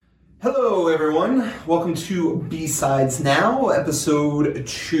Hello, everyone. Welcome to B-Sides Now, episode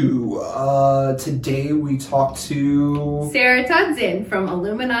 2. Today we talk to Sarah Tudson from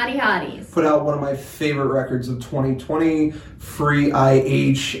Illuminati Hotties. Put out one of my favorite records of 2020, Free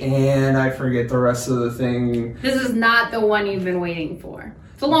IH, and I forget the rest of the thing. This is not the one you've been waiting for.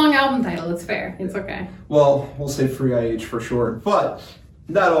 It's a long album title. It's fair. It's okay. Well, we'll say Free IH for short. But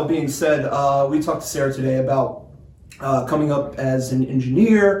that all being said, we talked to Sarah today about coming up as an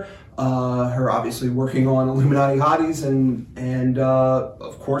engineer. Her obviously working on Illuminati Hotties and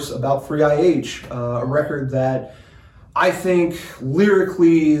of course about Free IH, a record that I think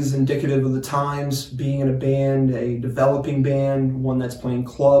lyrically is indicative of the times, being in a band, a developing band, one that's playing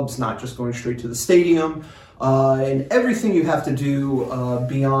clubs, not just going straight to the stadium, and everything you have to do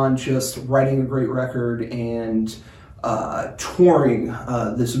beyond just writing a great record and touring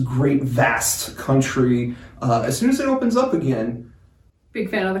this great vast country as soon as it opens up again. Big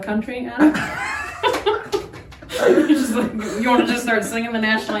fan of the country, Adam? You want to just start singing the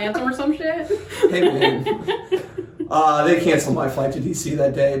national anthem or some shit? Hey, man. They canceled my flight to DC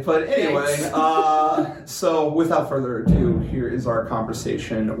that day. But anyway, so without further ado, here is our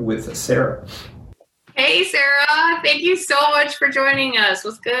conversation with Sarah. Hey, Sarah. Thank you so much for joining us.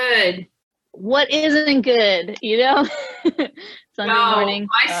 What's good? What isn't good, you know? Sunday morning.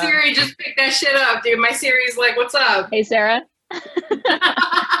 My Siri just picked that shit up, dude. My Siri's like, what's up? Hey, Sarah.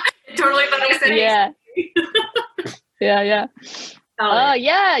 Totally thought I said yeah. Yeah.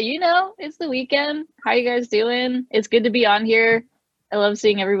 Yeah, you know, it's the weekend. How you guys doing? It's good to be on here. I love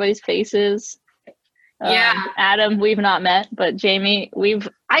seeing everybody's faces. Adam, we've not met, but Jamie,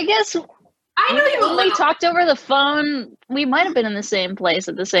 I know you when we talked over the phone, we might have been in the same place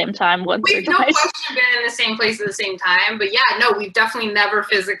at the same time once or twice. We've no question been in the same place at the same time, but yeah, no, we've definitely never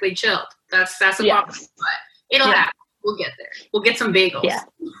physically chilled. That's a problem, but it'll happen. We'll get there. We'll get some bagels. Yeah,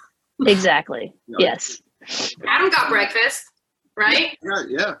 exactly. Yes. Adam got breakfast, right?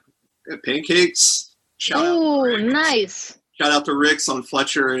 Yeah. Pancakes. Oh, nice. Shout out to Rick's on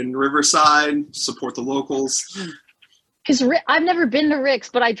Fletcher and Riverside. Support the locals. Because I've never been to Rick's,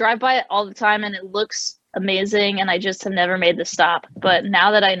 but I drive by it all the time, and it looks amazing, and I just have never made the stop. But now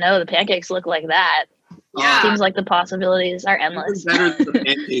that I know the pancakes look like that, it seems like the possibilities are endless. Better than the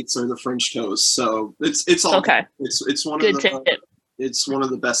pancakes or the French toast, so it's all okay. It's one good of the tip. It's one of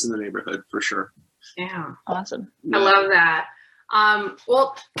the best in the neighborhood for sure. Yeah, awesome. I love that.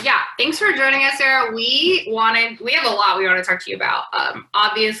 Well, yeah, thanks for joining us, Sarah. We have a lot we want to talk to you about.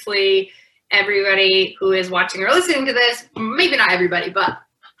 Obviously, everybody who is watching or listening to this, maybe not everybody, but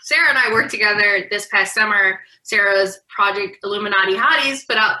Sarah and I worked together this past summer. Sarah's project Illuminati Hotties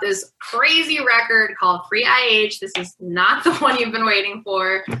put out this crazy record called Free IH. This is not the one you've been waiting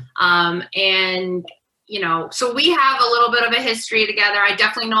for. And, you know, so we have a little bit of a history together. I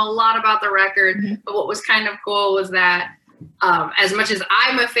definitely know a lot about the record, but what was kind of cool was that as much as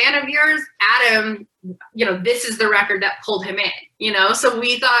I'm a fan of yours, Adam, you know, this is the record that pulled him in, you know? So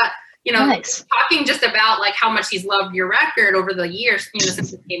we thought, you know, nice. Talking just about like how much he's loved your record over the years, you know,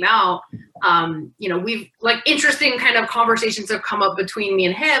 since it came out, you know, we've like interesting kind of conversations have come up between me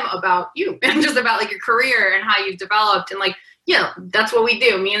and him about you and just about like your career and how you've developed and like, you know, that's what we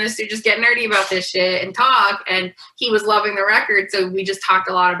do. Me and this dude just get nerdy about this shit and talk, and he was loving the record. So we just talked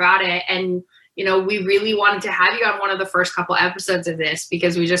a lot about it. And, you know, we really wanted to have you on one of the first couple episodes of this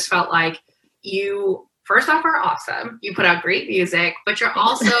because we just felt like you first off are awesome. You put out great music, but you're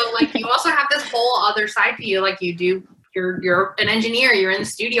also like, you also have this whole other side to you. Like you do, you're an engineer, you're in the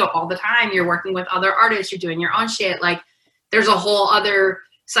studio all the time. You're working with other artists, you're doing your own shit. Like there's a whole other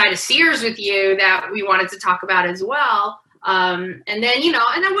side of Sears with you that we wanted to talk about as well. And then, you know,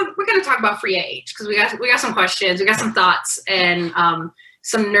 and then we're going to talk about Free IH because we got some questions, we got some thoughts and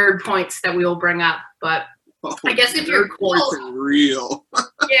some nerd points that we will bring up, but I guess if you're cool, real.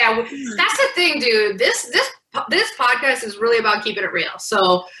 Yeah, that's the thing, dude. This podcast is really about keeping it real.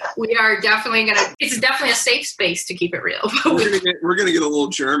 So we are definitely it's definitely a safe space to keep it real. We're gonna get a little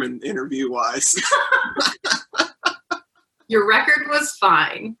German interview wise. Your record was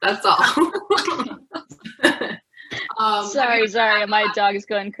fine. That's all. Sorry, my dog is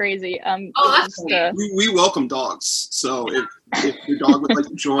going crazy. That's we welcome dogs. So if your dog would like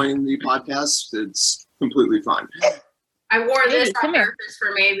to join the podcast, it's completely fine. I wore this on here purpose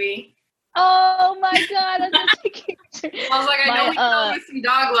for maybe. Oh my god! I was like, I know we know some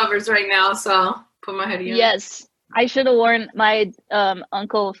dog lovers right now, so put my hoodie on. Yes, I should have worn my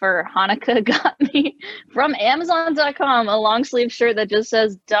uncle for Hanukkah got me from Amazon.com a long sleeve shirt that just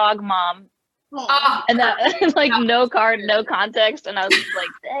says "Dog Mom." Oh, and that like no card, no context, and I was like,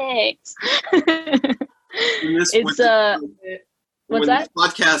 thanks. What's when that?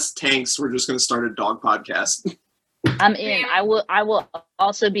 this podcast tanks, we're just going to start a dog podcast. I'm in. I will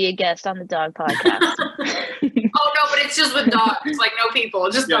also be a guest on the dog podcast. Oh no, but it's just with dogs, like no people,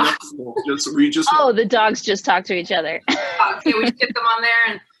 just dogs. No, the dogs just talk to each other. Dogs. Yeah, we should get them on there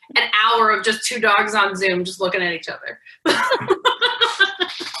and an hour of just 2 dogs on Zoom just looking at each other.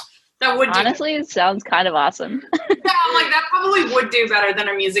 That would honestly, it sounds kind of awesome. Yeah, I'm like that probably would do better than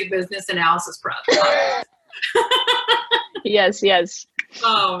a music business analysis prep. Yes.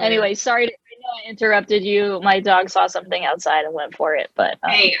 Oh, anyway, sorry I know I interrupted you. My dog saw something outside and went for it, but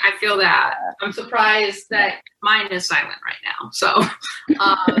hey, I feel that. I'm surprised that mine is silent right now. So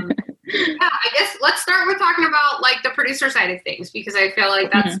yeah, I guess let's start with talking about like the producer side of things, because I feel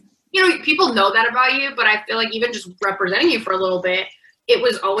like that's people know that about you, but I feel like even just representing you for a little bit, it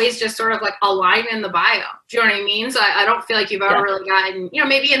was always just sort of like a line in the bio. Do you know what I mean? So I don't feel like you've ever really gotten,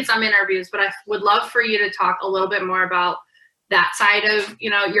 maybe in some interviews, but I would love for you to talk a little bit more about that side of,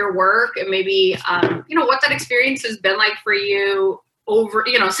 your work, and maybe, what that experience has been like for you over,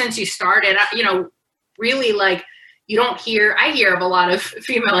 since you started, really like I hear of a lot of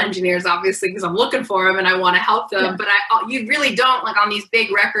female engineers, obviously, because I'm looking for them and I want to help them, but you really don't, like on these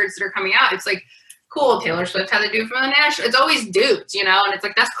big records that are coming out. It's like, cool, Taylor Swift had to do for the national. It's always dudes, and it's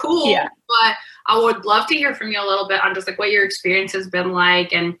like, that's cool. Yeah. But I would love to hear from you a little bit on just like what your experience has been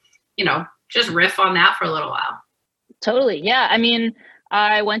like, and, just riff on that for a little while. Totally. Yeah. I mean,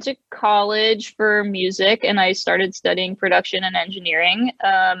 I went to college for music and I started studying production and engineering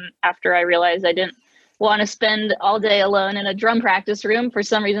after I realized I didn't want to spend all day alone in a drum practice room. For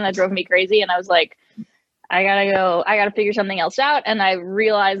some reason that drove me crazy. And I was like, I gotta figure something else out. And I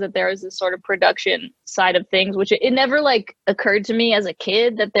realized that there was this sort of production side of things, which it never like occurred to me as a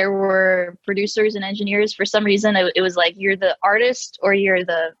kid that there were producers and engineers. For some reason, it was like, you're the artist or you're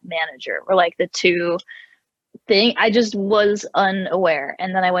the manager, or like the two thing. I just was unaware.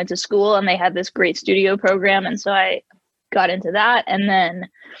 And then I went to school and they had this great studio program. And so I got into that. And then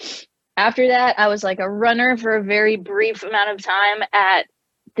after that, I was like a runner for a very brief amount of time at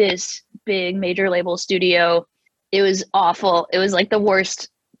this big major label studio. It was awful. It was like the worst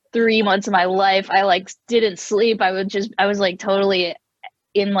 3 months of my life. I like didn't sleep. I was like totally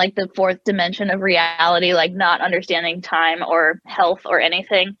in like the fourth dimension of reality, like not understanding time or health or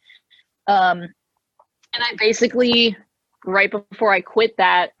anything. And I basically, right before I quit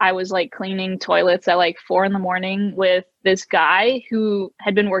that, I was like cleaning toilets at like 4 a.m. with this guy who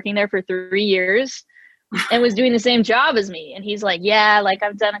had been working there for 3 years and was doing the same job as me. And he's like, yeah, like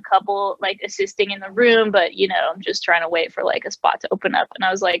I've done a couple like assisting in the room, but I'm just trying to wait for like a spot to open up. And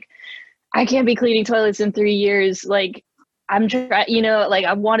I was like, I can't be cleaning toilets in 3 years. Like I'm trying, like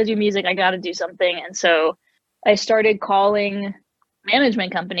I want to do music. I got to do something. And so I started calling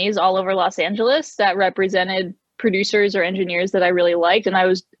management companies all over Los Angeles that represented producers or engineers that I really liked. And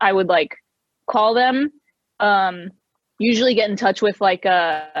I would like call them, usually get in touch with like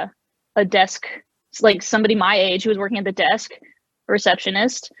a desk, like somebody my age who was working at the desk, a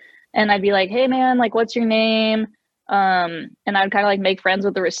receptionist. And I'd be like, hey man, like, what's your name? And I'd kind of like make friends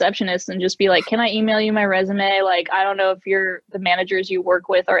with the receptionist and just be like, can I email you my resume? Like, I don't know if the managers you work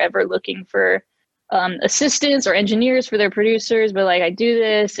with are ever looking for assistants or engineers for their producers, but like I do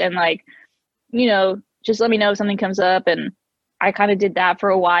this, and like, just let me know if something comes up. And I kind of did that for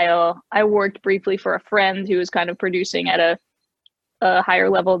a while. I worked briefly for a friend who was kind of producing at a higher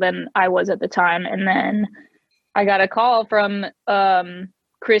level than I was at the time. And then I got a call from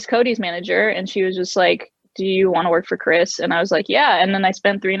Chris Cody's manager, and she was just like, do you want to work for Chris? And I was like, yeah. And then I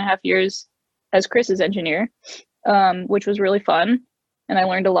spent 3.5 years as Chris's engineer, which was really fun. And I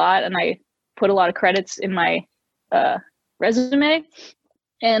learned a lot, and I put a lot of credits in my resume.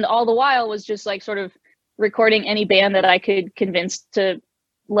 And all the while was just like sort of recording any band that I could convince to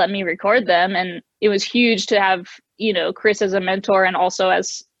let me record them. And it was huge to have, Chris as a mentor and also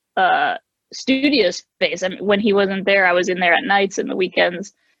as studio space. I mean, when he wasn't there, I was in there at nights and the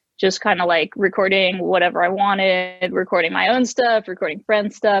weekends, just kind of like recording whatever I wanted, recording my own stuff, recording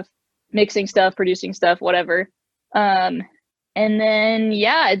friends' stuff, mixing stuff, producing stuff, whatever. And then,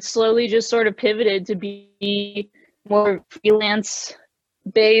 it slowly just sort of pivoted to be more freelance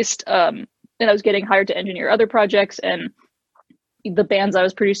based. And I was getting hired to engineer other projects, and the bands I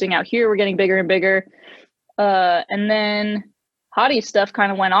was producing out here were getting bigger and bigger. And then Hottie stuff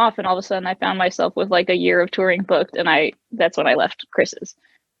kind of went off, and all of a sudden I found myself with like a year of touring booked, and that's when I left Chris's.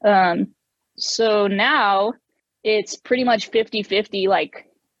 So now it's pretty much 50-50, like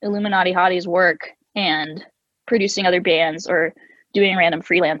Illuminati Hottie's work and producing other bands or doing random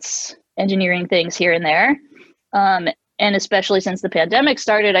freelance engineering things here and there. And especially since the pandemic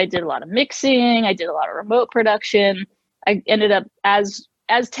started, I did a lot of mixing. I did a lot of remote production. I ended up as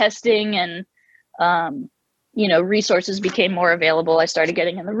testing and resources became more available, I started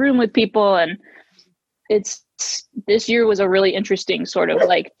getting in the room with people, and this year was a really interesting sort of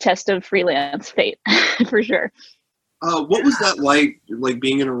like test of freelance fate for sure. What was that like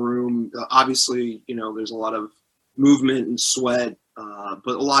being in a room? Obviously, there's a lot of movement and sweat,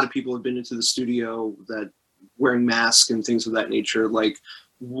 but a lot of people have been into the studio that wearing masks and things of that nature. Like,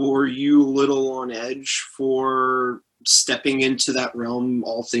 were you a little on edge for stepping into that realm,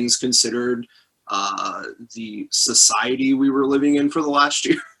 all things considered, the society we were living in for the last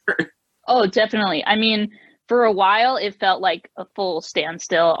year? Oh, definitely. I mean, for a while, it felt like a full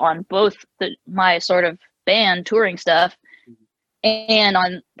standstill on both my sort of band touring stuff and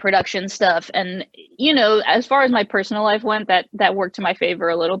on production stuff. And, as far as my personal life went, that worked to my favor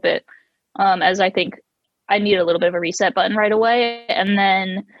a little bit, as I think I need a little bit of a reset button right away. And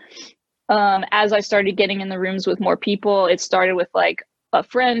then as I started getting in the rooms with more people, it started with like a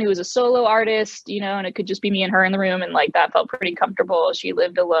friend who was a solo artist, and it could just be me and her in the room. And like, that felt pretty comfortable. She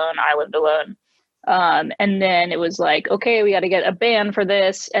lived alone. I lived alone. And then it was like, okay, we got to get a band for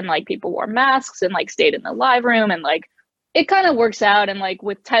this. And like, people wore masks and like stayed in the live room, and like, it kind of works out. And like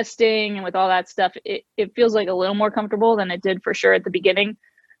with testing and with all that stuff, it feels like a little more comfortable than it did for sure at the beginning.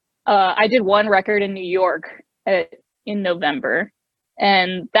 I did one record in New York in November,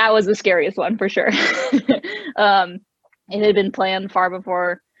 and that was the scariest one for sure. It had been planned far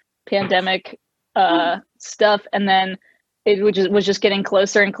before pandemic stuff, and then it was just getting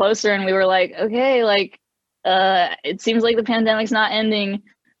closer and closer, and we were like, okay, like it seems like the pandemic's not ending,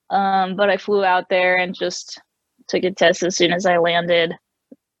 but I flew out there and just took a test as soon as I landed.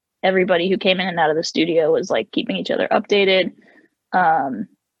 Everybody who came in and out of the studio was like keeping each other updated, and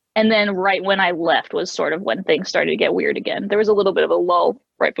then right when I left was sort of when things started to get weird again. There was a little bit of a lull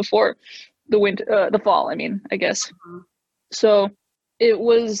right before the fall, I guess. So it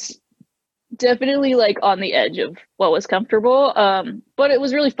was definitely like on the edge of what was comfortable. But it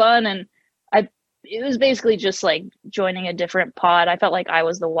was really fun. And it was basically just like joining a different pod. I felt like I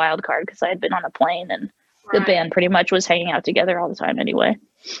was the wild card because I had been on a plane, and the band pretty much was hanging out together all the time anyway.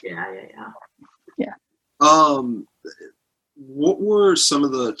 Yeah. What were some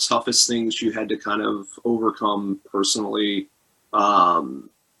of the toughest things you had to kind of overcome personally,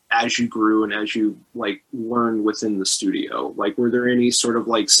 as you grew and as you like learned within the studio? Like, were there any sort of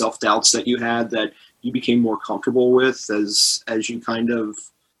like self-doubts that you had that you became more comfortable with as you kind of,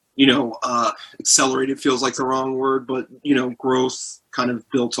 accelerated feels like the wrong word, but, growth kind of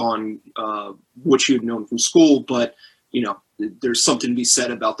built on what you had known from school, but, there's something to be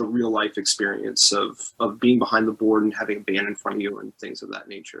said about the real life experience of being behind the board and having a band in front of you and things of that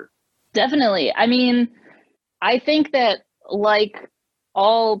nature. Definitely. I mean, I think that like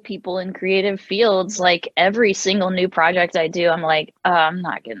all people in creative fields, like every single new project I do, I'm like, I'm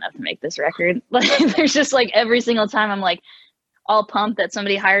not good enough to make this record. Like, there's just like every single time I'm like all pumped that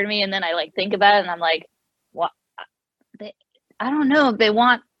somebody hired me, and then I like think about it and I'm like, what? I don't know if they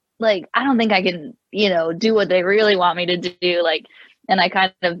want, like, I don't think I can, do what they really want me to do. Like, and I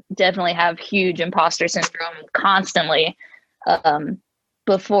kind of definitely have huge imposter syndrome constantly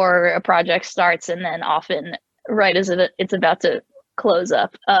before a project starts, and then often right as it's about to close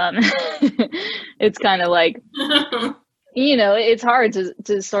up. It's kind of like, it's hard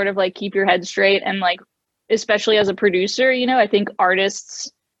to sort of like keep your head straight, and like, especially as a producer, I think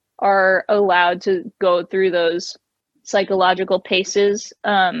artists are allowed to go through those psychological paces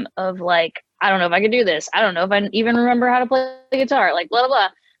of like, I don't know if I can do this. I don't know if I even remember how to play the guitar, like blah, blah, blah.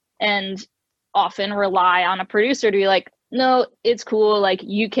 And often rely on a producer to be like, no, it's cool. Like,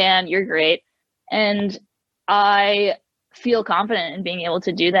 you can, you're great. And I feel confident in being able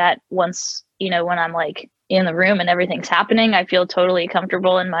to do that once, when I'm like in the room and everything's happening. I feel totally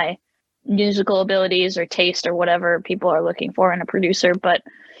comfortable in my musical abilities or taste or whatever people are looking for in a producer. But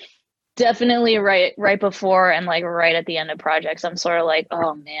definitely right before and like right at the end of projects, I'm sort of like,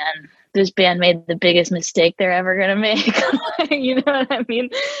 oh man, this band made the biggest mistake they're ever gonna make. You know what I mean?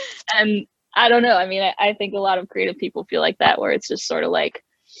 And I don't know. I mean, I think a lot of creative people feel like that, where it's just sort of like,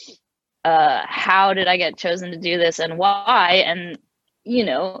 how did I get chosen to do this and why? And,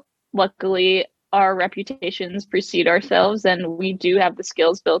 luckily our reputations precede ourselves, and we do have the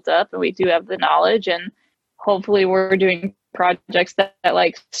skills built up, and we do have the knowledge, and hopefully we're doing projects that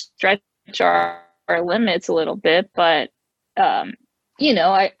like stretch our limits a little bit. But, I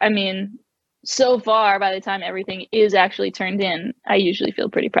mean, so far, by the time everything is actually turned in, I usually feel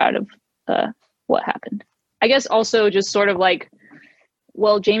pretty proud of what happened. I guess also just sort of like,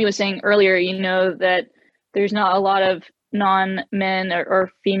 well, Jamie was saying earlier, that there's not a lot of non-men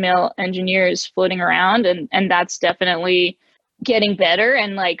or female engineers floating around, and that's definitely getting better.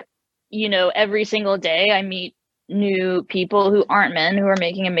 And like, you know, every single day I meet new people who aren't men who are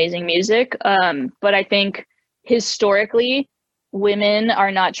making amazing music. But I think historically women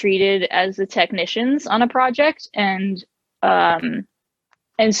are not treated as the technicians on a project, and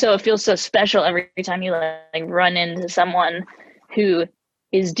so it feels so special every time you like run into someone who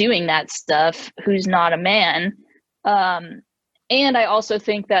is doing that stuff who's not a man. And I also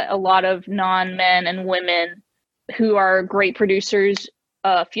think that a lot of non-men and women who are great producers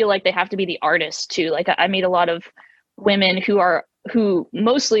feel like they have to be the artist too. Like I meet a lot of women who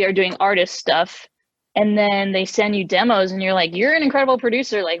mostly are doing artist stuff, and then they send you demos and you're like, you're an incredible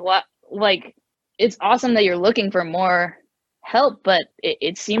producer. Like what, like, it's awesome that you're looking for more help, but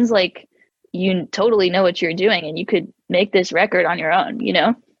it seems like you totally know what you're doing and you could make this record on your own, you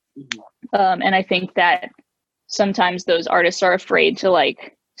know? And I think that sometimes those artists are afraid to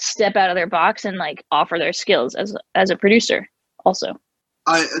like step out of their box and like offer their skills as a producer also.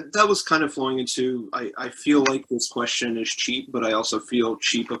 That was kind of flowing into, I feel like this question is cheap, but I also feel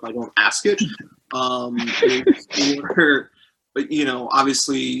cheap if I don't ask it. But you know,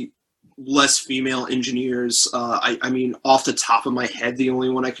 obviously less female engineers. I mean, off the top of my head, the only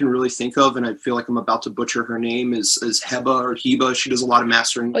one I can really think of, and I feel like I'm about to butcher her name, is Heba or Heba. She does a lot of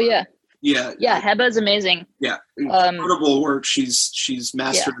mastering. Oh yeah. Yeah, Heba's amazing. Yeah, incredible work. She's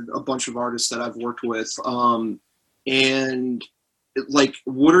mastered a bunch of artists that I've worked with. And like,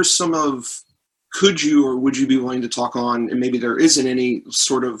 what are some of, could you or would you be willing to talk on, and maybe there isn't any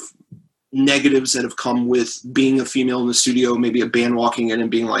sort of negatives that have come with being a female in the studio, maybe a band walking in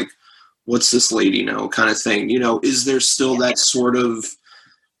and being like, what's this lady know kind of thing? You know, is there still that sort of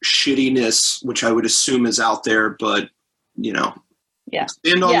shittiness, which I would assume is out there, but you know,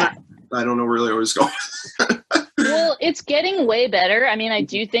 and on that, I don't know really where it's going. Well, it's getting way better. I mean, I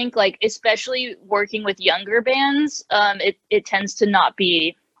do think like, especially working with younger bands, it tends to not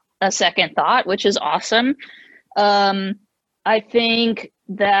be a second thought, which is awesome. I think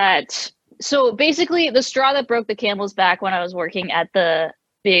that, so basically the straw that broke the camel's back when I was working at the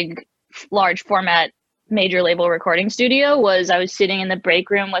big, large format major label recording studio was I was sitting in the break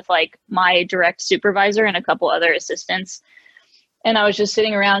room with like my direct supervisor and a couple other assistants. And I was just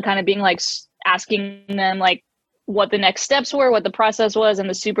sitting around kind of being like, asking them like what the next steps were, what the process was. And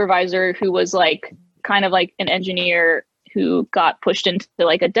the supervisor, who was like kind of like an engineer who got pushed into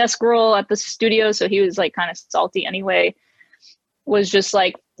like a desk role at the studio, so he was like kind of salty anyway, was just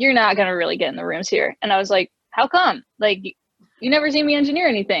like, you're not going to really get in the rooms here. And I was like, how come? Like, you never seen me engineer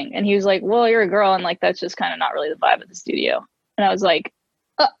anything. And he was like, well, you're a girl, and like that's just kind of not really the vibe of the studio. And I was like,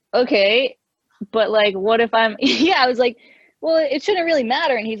 oh, okay, but like, what if I'm I was like, well, it shouldn't really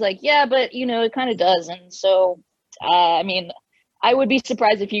matter. And he's like, yeah, but you know, it kind of does. And so, I mean, I would be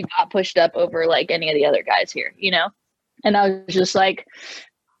surprised if you got pushed up over like any of the other guys here, you know? And I was just like,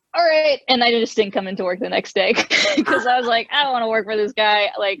 all right. And I just didn't come into work the next day because I was like, I don't want to work for this guy.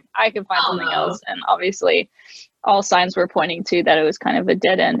 Like, I can find something else. And obviously all signs were pointing to that it was kind of a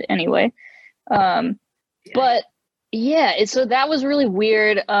dead end anyway. But yeah, so that was really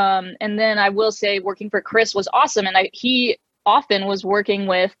weird. And then I will say working for Chris was awesome. And he often was working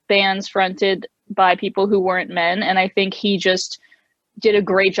with bands fronted by people who weren't men. And I think he just did a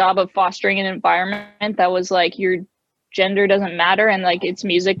great job of fostering an environment that was like, your gender doesn't matter, and like it's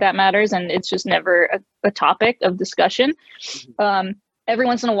music that matters, and it's just never a topic of discussion. Every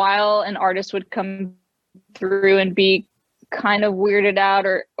once in a while an artist would come through and be kind of weirded out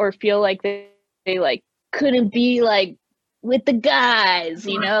or feel like they like couldn't be like with the guys,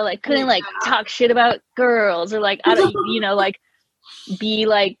 you know, like couldn't like talk shit about girls, or like I don't, you know, like be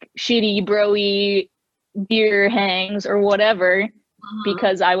like shitty broy beer hangs or whatever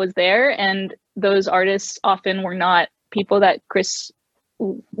because I was there. And those artists often were not people that Chris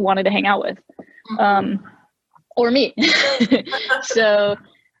wanted to hang out with, or me. So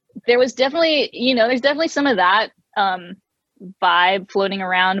there was definitely, you know, there's definitely some of that vibe floating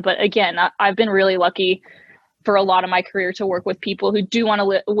around. But again, I've been really lucky for a lot of my career to work with people who do want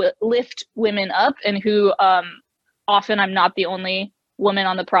to lift women up, and who often I'm not the only woman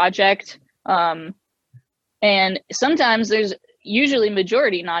on the project. And sometimes there's usually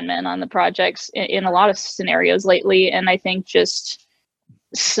majority non-men on the projects in a lot of scenarios lately. And I think just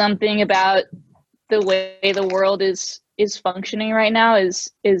something about the way the world is functioning right now is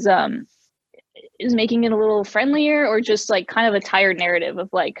making it a little friendlier, or just like kind of a tired narrative of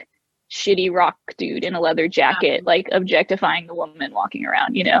like shitty rock dude in a leather jacket, like objectifying the woman walking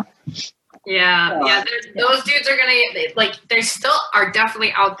around, you know? Yeah. Those dudes are gonna like, they still are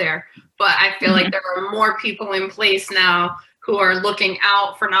definitely out there, but I feel like there are more people in place now who are looking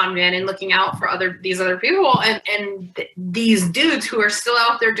out for non-men and looking out for these other people, and these dudes who are still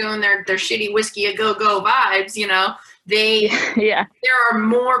out there doing their shitty whiskey a go vibes, you know, there are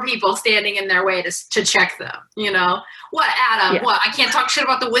more people standing in their way to check them, you know. What, Adam? Yeah. What, I can't talk shit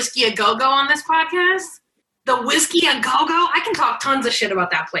about the whiskey a go on this podcast? The whiskey a go, I can talk tons of shit about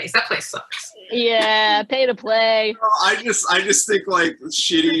that place. That place sucks. Yeah, pay to play. I just think like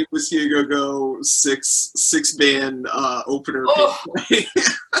shitty whiskey a go six band opener. Oh. Yeah.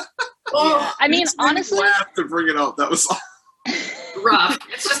 I mean, honestly, laugh to bring it up. That was rough.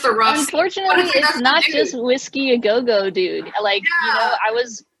 It's just a rough. Unfortunately, it's not just whiskey a go, dude. Like, you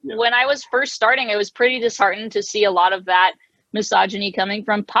know, when I was first starting, I was pretty disheartened to see a lot of that misogyny coming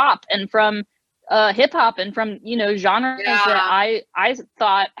from pop and from hip hop and from, you know, genres that I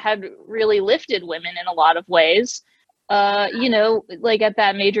thought had really lifted women in a lot of ways. You know, like at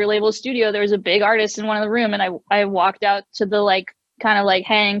that major label studio, there was a big artist in one of the room, and I walked out to the like kind of like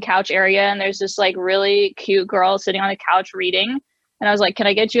hang couch area, and there's this like really cute girl sitting on a couch reading, and I was like, can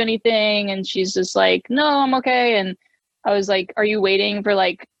I get you anything? And she's just like, no, I'm okay. And I was like, are you waiting for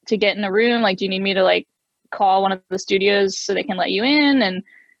like to get in the room? Like, do you need me to like call one of the studios so they can let you in? And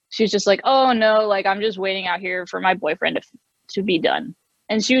she's just like, oh no, like I'm just waiting out here for my boyfriend to be done.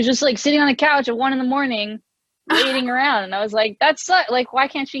 And she was just like sitting on the couch at 1 a.m. waiting around. And I was like, that's like, why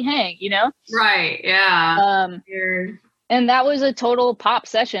can't she hang, you know? Right. Yeah. And that was a total pop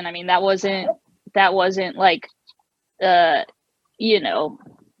session. I mean, that wasn't like, you know,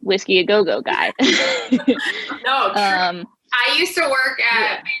 whiskey a go guy. No. I used to work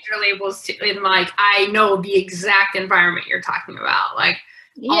at major labels too, and like, I know the exact environment you're talking about. Like,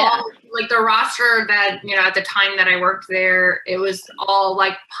 like the roster that, you know, at the time that I worked there, it was all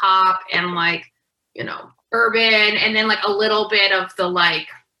like pop and like, you know, urban, and then like a little bit of the like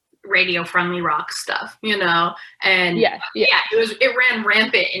radio friendly rock stuff, you know. And it ran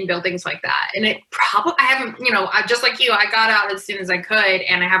rampant in buildings like that. And it probably, I haven't, you know, just like you, I got out as soon as I could,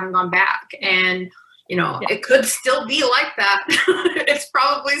 and I haven't gone back. And you know, it could still be like that. It's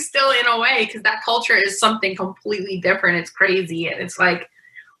probably still in a way, because that culture is something completely different. It's crazy. And it's like,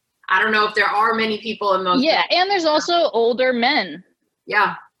 I don't know if there are many people in those. Yeah, and there's also older men.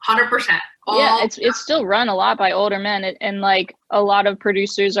 Yeah, 100%. It's still run a lot by older men, and like a lot of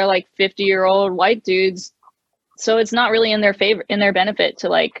producers are like 50-year-old white dudes. So it's not really in their benefit to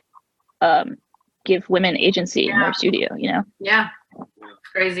like give women agency in their studio, you know? Yeah.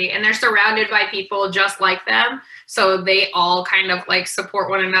 Crazy. And they're surrounded by people just like them, so they all kind of like support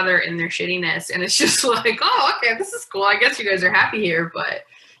one another in their shittiness. And it's just like, oh, okay, this is cool, I guess you guys are happy here. But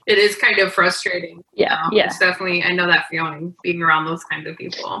it is kind of frustrating. It's definitely, I know that feeling, being around those kinds of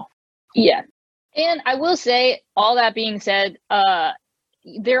people. And I will say, all that being said,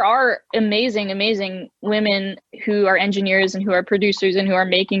 there are amazing women who are engineers and who are producers and who are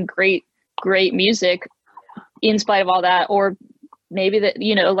making great music in spite of all that. Or maybe that,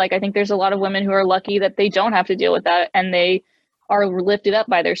 you know, like I think there's a lot of women who are lucky that they don't have to deal with that, and they are lifted up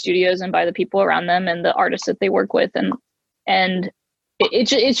by their studios and by the people around them and the artists that they work with. And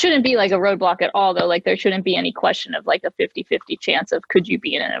it shouldn't be like a roadblock at all, though. Like there shouldn't be any question of like a 50-50 chance of, could you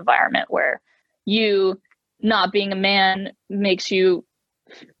be in an environment where you not being a man makes the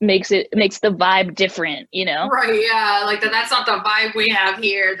vibe different, you know? Right. Yeah. Like that's not the vibe we have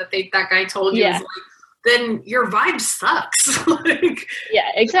here that that guy told you. Like, then your vibe sucks. Like, yeah,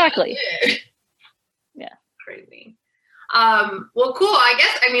 exactly. Yeah. Crazy. Well, cool. I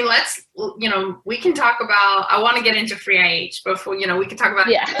guess, I mean, let's, you know, we can talk about, I want to get into Free IH before, you know, we can talk about,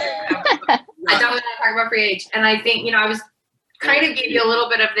 I don't want to talk about Free IH. And I think, you know, I was kind of gave you a little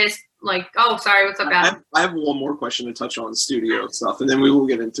bit of this, like, oh, sorry, what's up, Adam? I have one more question to touch on studio stuff, and then we will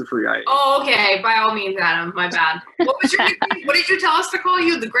get into Free IH. Oh, okay. By all means, Adam, my bad. What did you tell us to call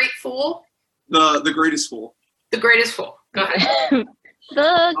you? The Great Fool? The Greatest Fool. The Greatest Fool. Go ahead.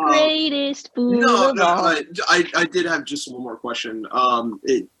 The greatest fool. No, I did have just one more question.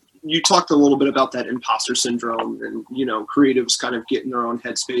 You talked a little bit about that imposter syndrome, and you know, creatives kind of get in their own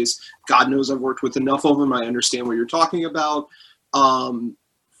headspace. God knows I've worked with enough of them. I understand what you're talking about.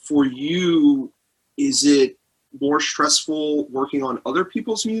 For you, is it more stressful working on other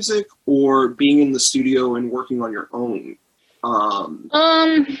people's music, or being in the studio and working on your own?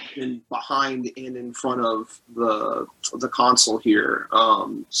 And behind and in front of the console here.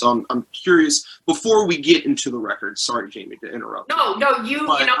 So I'm curious, before we get into the record, sorry, Jamie, to interrupt. No, you know, you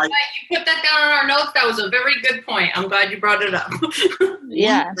put that down on our notes. That was a very good point. I'm glad you brought it up.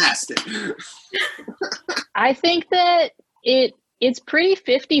 Yeah. I think that it's pretty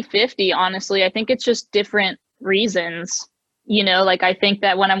 50-50, honestly. I think it's just different reasons. You know, like I think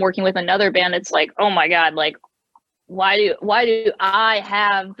that when I'm working with another band, it's like, oh my God, like why do I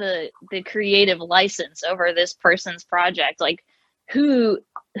have the creative license over this person's project? Like whose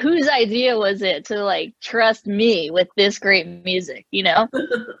idea was it to like trust me with this great music, you know?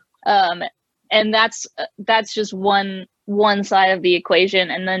 And that's just one side of the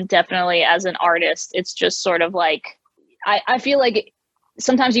equation. And then definitely as an artist, it's just sort of like, I feel like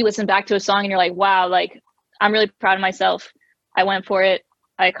sometimes you listen back to a song and you're like, wow, like I'm really proud of myself. I went for it.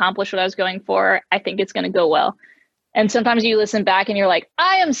 I accomplished what I was going for. I think it's going to go well. And sometimes you listen back and you're like,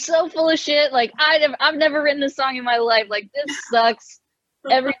 I am so full of shit. Like I've never written this song in my life. Like this sucks.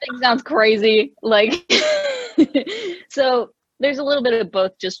 Everything sounds crazy. Like, so there's a little bit of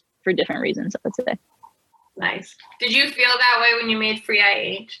both, just for different reasons, I would say. Nice. Did you feel that way when you made Free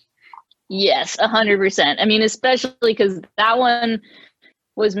IH? Yes, 100%. I mean, especially because that one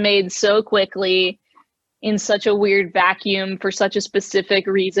was made so quickly in such a weird vacuum for such a specific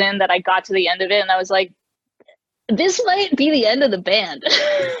reason that I got to the end of it and I was like, this might be the end of the band.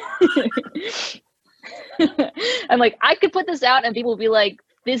 I'm like, I could put this out and people will be like,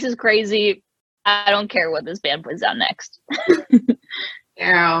 this is crazy. I don't care what this band puts out next.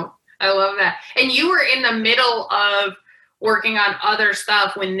 Yeah, I love that. And you were in the middle of working on other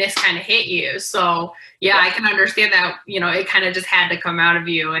stuff when this kind of hit you. So yeah, I can understand that, you know, it kind of just had to come out of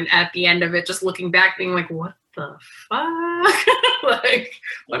you. And at the end of it, just looking back, being like, what the fuck? Like,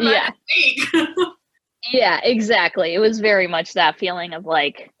 what did I think? Yeah, exactly. It was very much that feeling of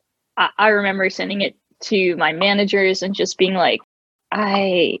like, I remember sending it to my managers and just being like,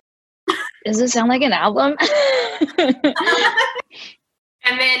 does this sound like an album?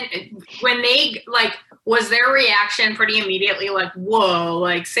 And then when they like, was their reaction pretty immediately like, whoa,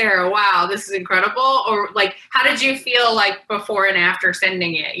 like Sarah, wow, this is incredible? Or like, how did you feel like before and after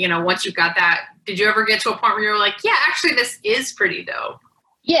sending it? You know, once you got that, did you ever get to a point where you were like, yeah, actually this is pretty dope?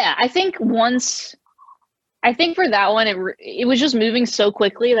 Yeah, I think for that one, it was just moving so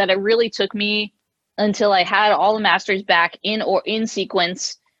quickly that it really took me until I had all the masters back in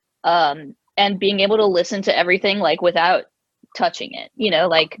sequence, and being able to listen to everything like without touching it, you know,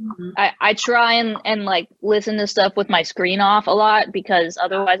 like I try and like listen to stuff with my screen off a lot, because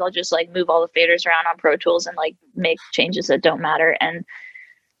otherwise I'll just like move all the faders around on Pro Tools and like make changes that don't matter. And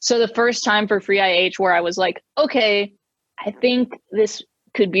so the first time for Free IH where I was like, okay, I think this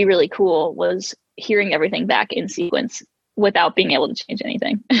could be really cool, was hearing everything back in sequence without being able to change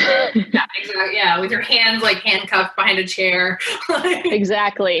anything. Yeah, exactly. Yeah, with your hands like handcuffed behind a chair.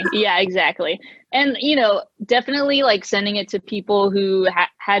 Exactly. Yeah, exactly. And, you know, definitely like sending it to people who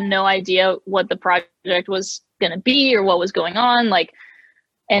had no idea what the project was going to be or what was going on, like,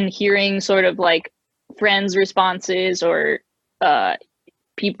 and hearing sort of like friends' responses or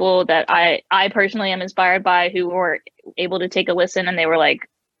people that I personally am inspired by who were able to take a listen and they were like,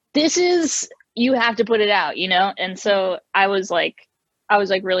 you have to put it out, you know? And so I was like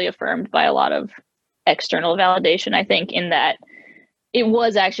really affirmed by a lot of external validation, I think, in that it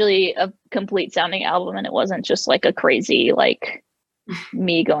was actually a complete sounding album and it wasn't just like a crazy, like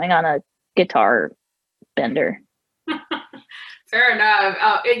me going on a guitar bender. Fair enough.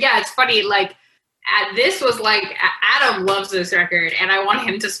 Yeah, it's funny. Like, this was like, Adam loves this record, and I want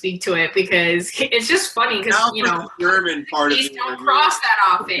him to speak to it because it's just funny because, you know, the German part please don't cross that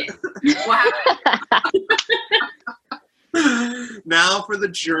off it. What happened? Now for the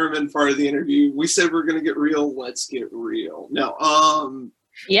German part of the interview. We said we're gonna get real. Let's get real. No,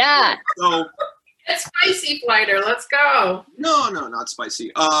 yeah. So it's spicy, Flighter. Let's go. No, not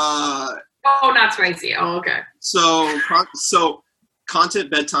spicy. Oh, not spicy. Oh, okay. So Content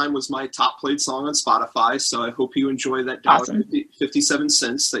Bedtime was my top played song on Spotify, so I hope you enjoy that awesome.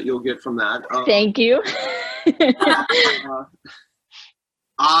 $0.57 that you'll get from that. Thank you.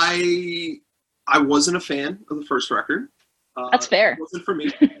 I wasn't a fan of the first record. That's fair. It wasn't for me.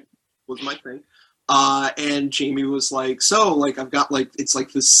 It wasn't my thing. And Jamie was like, so, like, I've got, like, it's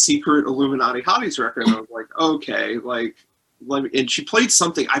like this secret Illuminati Hotties record. And I was like, okay, like, let me, and she played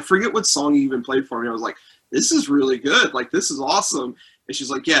something. I forget what song you even played for me. I was like, this is really good. Like, this is awesome. And she's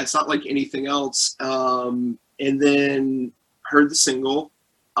like, yeah, it's not like anything else. And then heard the single.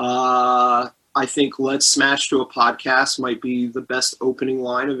 I think Let's Smash to a Podcast might be the best opening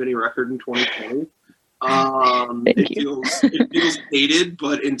line of any record in 2020. It feels dated,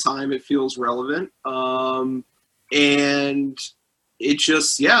 but in time it feels relevant. And it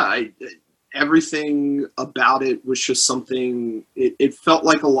just, everything about it was just something, it felt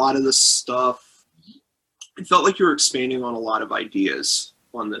like a lot of the stuff, it felt like you were expanding on a lot of ideas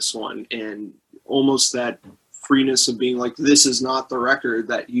on this one, and almost that freeness of being like, this is not the record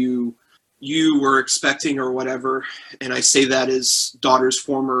that you you were expecting or whatever, and I say that as daughter's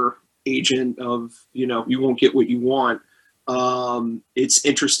former agent of, you know, you won't get what you want. It's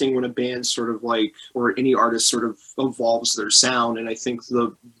interesting when a band sort of like, or any artist sort of evolves their sound. And I think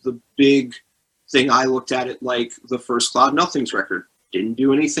the big thing I looked at it like the first Cloud Nothings record didn't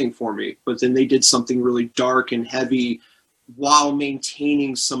do anything for me, but then they did something really dark and heavy while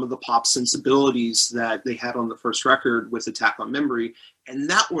maintaining some of the pop sensibilities that they had on the first record with Attack on Memory. And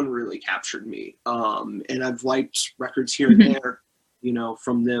that one really captured me. And I've liked records here and there, you know,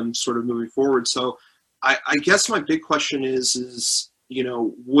 from them sort of moving forward. So I guess my big question is, you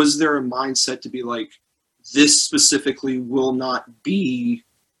know, was there a mindset to be like, this specifically will not be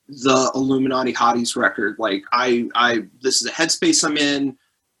the Illuminati Hotties record? Like, this is the headspace I'm in.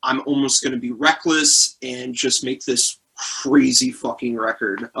 I'm almost going to be reckless and just make this crazy fucking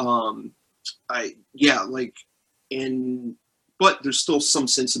record. But there's still some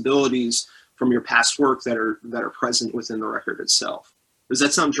sensibilities from your past work that are present within the record itself. Does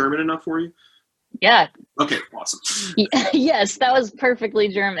that sound German enough for you? Yeah. Okay, awesome. Yes, that was perfectly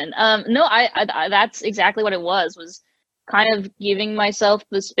German. No, I that's exactly what it was kind of giving myself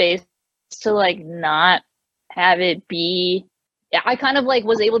the space to like not have it be. Yeah, I kind of like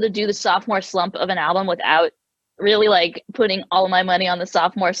was able to do the sophomore slump of an album without really like putting all my money on the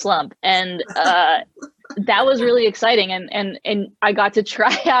sophomore slump, and that was really exciting, and I got to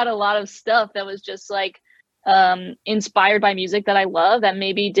try out a lot of stuff that was just like inspired by music that I love that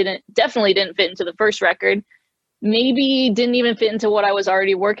maybe definitely didn't fit into the first record, maybe didn't even fit into what I was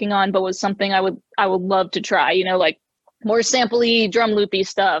already working on, but was something I would love to try, you know, like more sampley drum loopy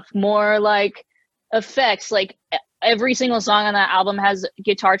stuff, more like effects. Like every single song on that album has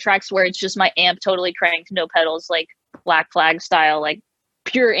guitar tracks where it's just my amp totally cranked, no pedals, like Black Flag style, like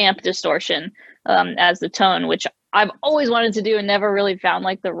pure amp distortion as the tone, which I've always wanted to do and never really found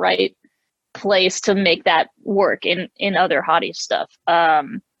like the right place to make that work in other Hottie stuff.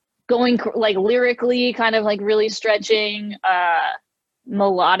 Going like lyrically kind of like really stretching,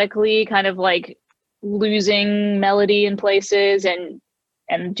 melodically kind of like losing melody in places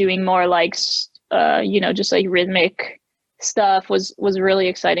and doing more like you know, just like rhythmic stuff was really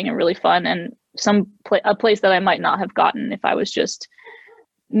exciting and really fun, and a place that I might not have gotten if I was just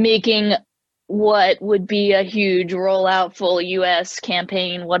making what would be a huge rollout full US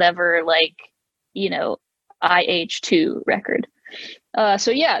campaign, whatever, like, you know, IH2 record.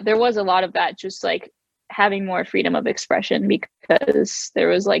 So yeah, there was a lot of that, just like having more freedom of expression because there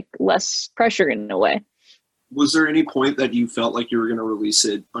was like less pressure in a way. Was there any point that you felt like you were going to release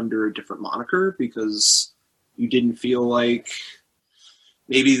it under a different moniker because you didn't feel like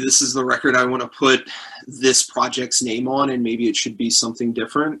maybe this is the record I want to put this project's name on and maybe it should be something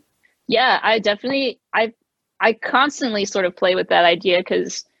different? Yeah, I constantly sort of play with that idea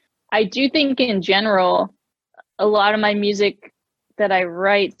because I do think in general, a lot of my music that I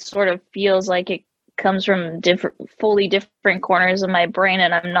write sort of feels like it comes from fully different corners of my brain,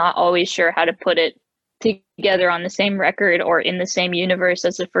 and I'm not always sure how to put it together on the same record or in the same universe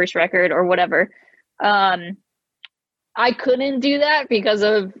as the first record or whatever. I couldn't do that because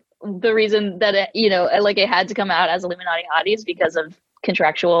of the reason that it had to come out as Illuminati Hotties because of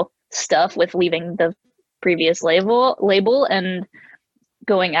contractual stuff with leaving the previous label and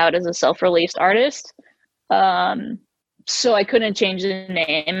going out as a self-released artist. So I couldn't change the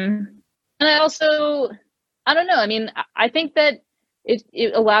name. And I don't know. I mean, I think that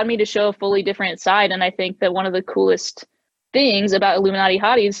it allowed me to show a fully different side. And I think that one of the coolest things about Illuminati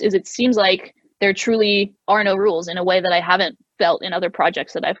Hotties is it seems like there truly are no rules in a way that I haven't felt in other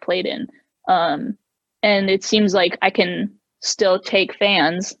projects that I've played in. And it seems like I can still take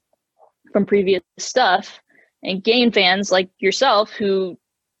fans from previous stuff and gain fans like yourself who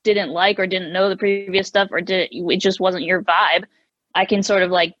didn't like or didn't know the previous stuff or it just wasn't your vibe. I can sort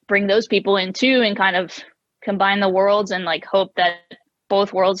of like bring those people in too and kind of combine the worlds and like hope that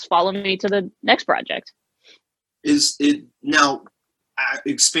both worlds follow me to the next project. Is it now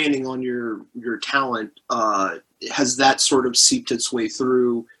expanding on your talent? Has that sort of seeped its way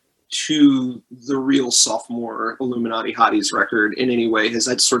through to the real sophomore Illuminati Hotties record in any way? Has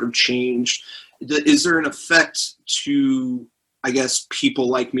that sort of changed? Is there an effect to, I guess, people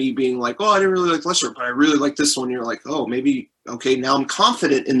like me being like, oh, I didn't really like Lesser, but I really like this one. You're like, oh, maybe, okay, now I'm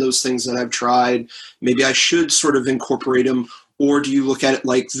confident in those things that I've tried. Maybe I should sort of incorporate them. Or do you look at it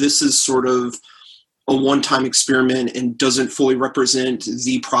like this is sort of a one-time experiment and doesn't fully represent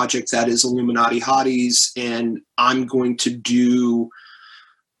the project that is Illuminati Hotties, and I'm going to do,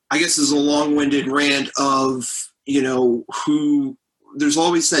 I guess is a long-winded rant of, there's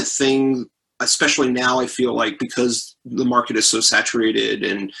always that thing especially now, I feel like because the market is so saturated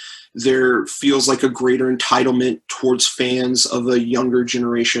and there feels like a greater entitlement towards fans of a younger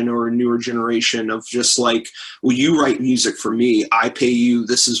generation or a newer generation of just like, well, you write music for me, I pay you,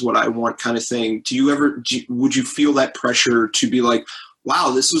 this is what I want kind of thing. Would you feel that pressure to be like,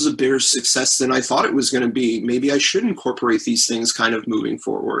 wow, this was a bigger success than I thought it was going to be. Maybe I should incorporate these things kind of moving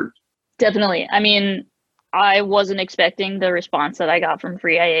forward? Definitely. I mean, I wasn't expecting the response that I got from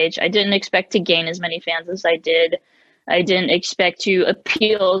Free IH. I didn't expect to gain as many fans as I did. I didn't expect to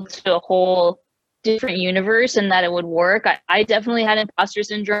appeal to a whole different universe and that it would work. I definitely had imposter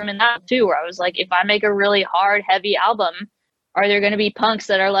syndrome in that too, where I was like, if I make a really hard, heavy album, are there going to be punks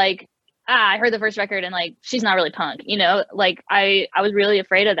that are like, I heard the first record and like, she's not really punk, you know? Like I was really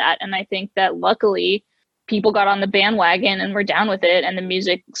afraid of that. And I think that luckily people got on the bandwagon and were down with it. And the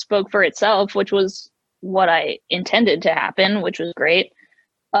music spoke for itself, which was what I intended to happen, which was great.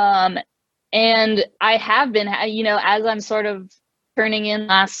 And I have been, you know, as I'm sort of turning in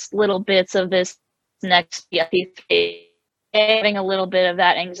last little bits of this next EP3, having a little bit of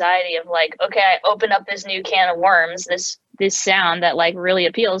that anxiety of like, okay, I open up this new can of worms, this sound that like really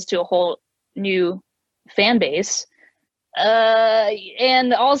appeals to a whole new fan base.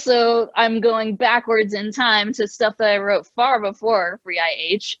 And also I'm going backwards in time to stuff that I wrote far before Free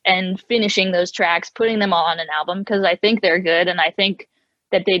IH and finishing those tracks, putting them all on an album because I think they're good and I think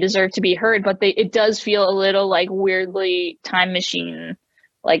that they deserve to be heard, but it does feel a little like weirdly time machine,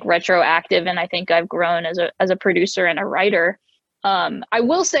 like retroactive. And I think I've grown as a producer and a writer. I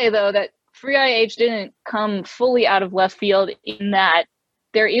will say though that Free IH didn't come fully out of left field in that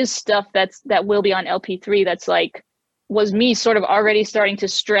there is stuff that will be on LP3 that's like, was me sort of already starting to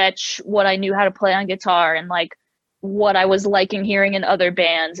stretch what I knew how to play on guitar and like what I was liking hearing in other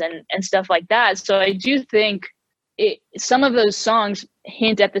bands and stuff like that. So I do think some of those songs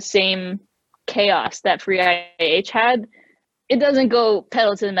hint at the same chaos that Free IH had. It doesn't go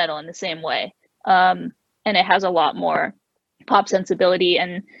pedal to the metal in the same way. And it has a lot more pop sensibility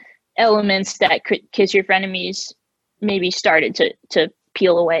and elements that Kiss Your Frenemies maybe started to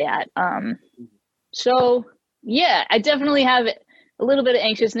peel away at. So yeah, I definitely have a little bit of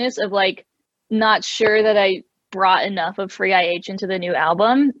anxiousness of like, not sure that I brought enough of Free IH into the new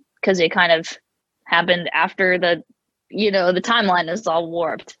album because it kind of happened after the timeline is all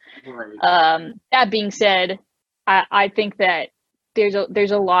warped. Right. That being said, I think that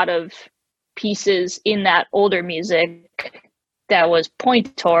there's a lot of pieces in that older music that was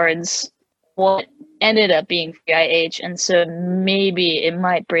pointed towards what ended up being Free IH, and so maybe it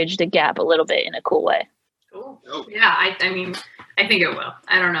might bridge the gap a little bit in a cool way. Cool. Yeah, I mean, I think it will.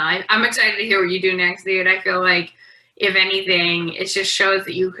 I don't know. I'm excited to hear what you do next, dude. I feel like if anything, it just shows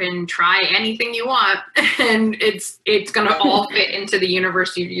that you can try anything you want and it's going to all fit into the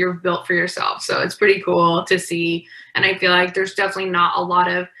universe you've built for yourself. So it's pretty cool to see. And I feel like there's definitely not a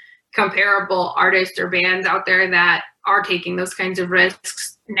lot of comparable artists or bands out there that are taking those kinds of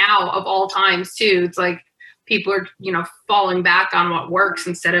risks now of all times too. It's like people are, falling back on what works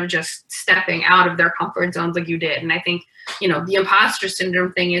instead of just stepping out of their comfort zones like you did. And I think, the imposter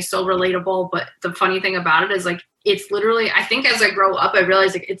syndrome thing is so relatable, but the funny thing about it is like, it's literally, I think as I grow up, I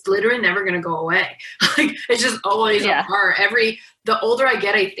realize like it's literally never going to go away. Like it's just always a part. The older I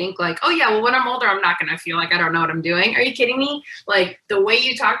get, I think like, oh yeah, well when I'm older, I'm not going to feel like I don't know what I'm doing. Are you kidding me? Like the way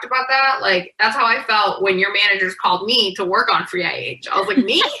you talked about that, like that's how I felt when your managers called me to work on Free IH. I was like,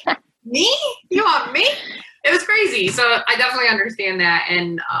 me? Me? You want me? It was crazy. So I definitely understand that.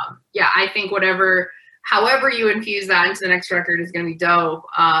 And I think however you infuse that into the next record is going to be dope.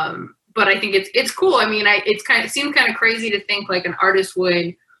 But I think it's cool. I mean, it seemed kind of crazy to think like an artist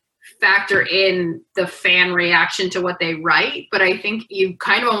would factor in the fan reaction to what they write. But I think you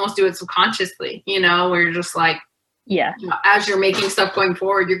kind of almost do it subconsciously, where you're just like, as you're making stuff going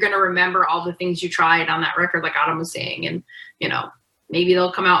forward, you're going to remember all the things you tried on that record, like Adam was saying. And, maybe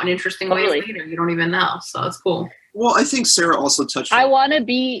they'll come out in interesting ways later. You don't even know. So it's cool. Well, I think Sarah also touched on... I want to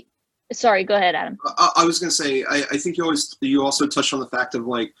be... Sorry, go ahead, Adam. I was going to say, I think you also touched on the fact of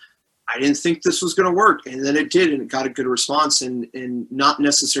like, I didn't think this was going to work, and then it did, and it got a good response, and not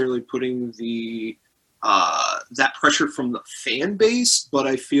necessarily putting the that pressure from the fan base, but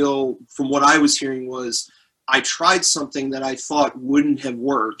I feel from what I was hearing was I tried something that I thought wouldn't have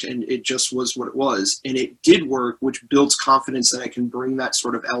worked, and it just was what it was, and it did work, which builds confidence that I can bring that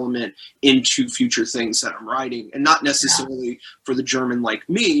sort of element into future things that I'm writing, and not necessarily for the German like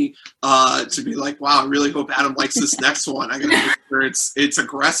me to be like, wow, I really hope Adam likes this next one. I gotta make sure it's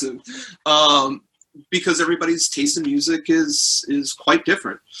aggressive, because everybody's taste in music is quite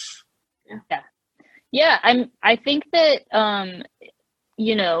different. I think that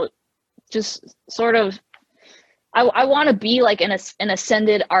just sort of, I want to be like an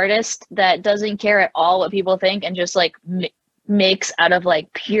ascended artist that doesn't care at all what people think and just like makes out of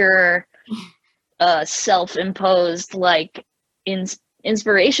like pure self-imposed like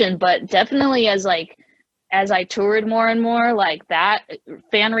inspiration. But definitely as I toured more and more, like that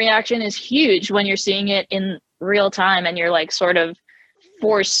fan reaction is huge when you're seeing it in real time and you're like sort of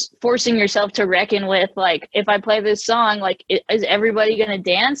forcing yourself to reckon with, like, if I play this song, like, is everybody going to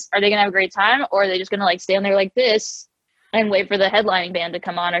dance? Are they going to have a great time? Or are they just going to like stand there like this and wait for the headlining band to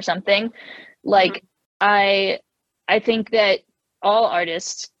come on or something? Like, I think that all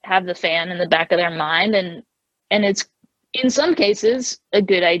artists have the fan in the back of their mind, and it's in some cases a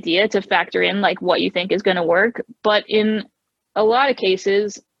good idea to factor in like what you think is going to work. But in a lot of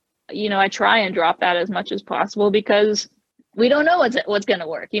cases, you know, I try and drop that as much as possible because we don't know what's going to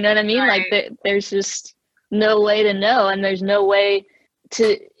work. You know what I mean? Right. Like there's just no way to know. And there's no way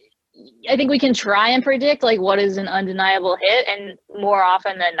to, I think we can try and predict like what is an undeniable hit. And more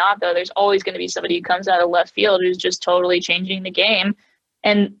often than not, though, there's always going to be somebody who comes out of left field who's just totally changing the game.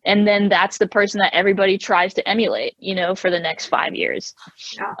 And then that's the person that everybody tries to emulate, you know, for the next 5 years.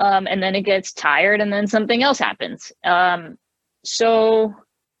 Yeah. And then it gets tired and then something else happens. So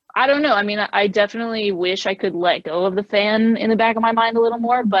I don't know. I mean, I definitely wish I could let go of the fan in the back of my mind a little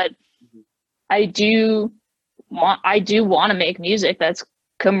more, but I do want to make music that's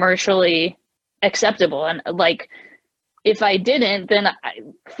commercially acceptable. And like, if I didn't, then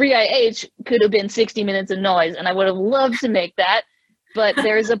Free IH could have been 60 minutes of noise, and I would have loved to make that. But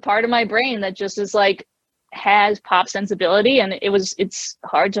there's a part of my brain that just is like, has pop sensibility, and it's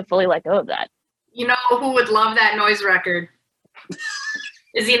hard to fully let go of that. You know who would love that noise record?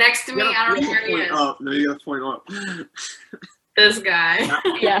 Is he next to me? I don't know where he is. No, you gotta point up. This guy.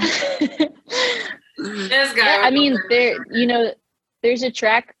 Yeah. This guy. Yeah, I mean, there's a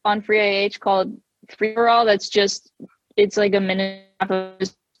track on Free IH called Free For All that's just, it's like a minute of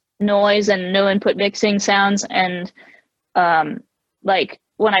noise and no input mixing sounds. And like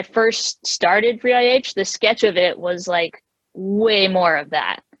when I first started Free IH, the sketch of it was like way more of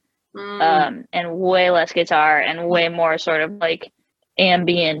that. And way less guitar and way more sort of like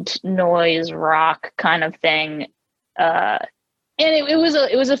ambient noise rock kind of thing. And it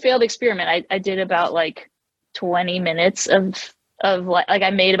was a failed experiment. I did about like 20 minutes of like I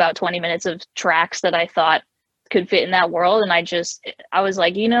made about 20 minutes of tracks that I thought could fit in that world. And I was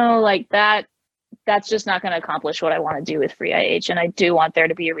like, you know, like that's just not going to accomplish what I want to do with Free IH. And I do want there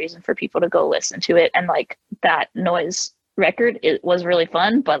to be a reason for people to go listen to it. And like that noise record, it was really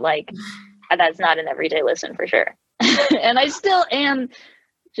fun, but like that's not an everyday listen for sure. And I still am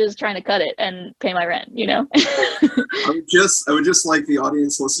just trying to cut it and pay my rent, you know. I would just like the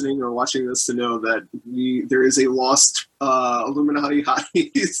audience listening or watching this to know that there is a lost Illuminati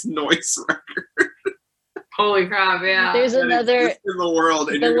Hotties noise record. Holy crap, yeah. There's another in the world.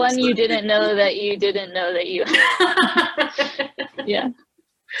 The one you didn't know that you didn't know that you Yeah.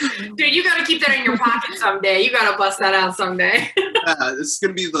 Dude, you gotta keep that in your pocket someday. You gotta bust that out someday. Yeah, this is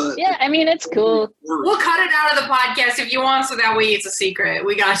gonna be the. Yeah, I mean, it's cool. We'll cut it out of the podcast if you want, so that way it's a secret.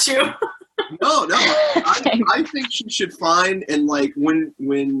 We got you. No. I think she should find, and like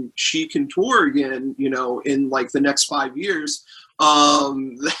when she can tour again, you know, in like the next 5 years,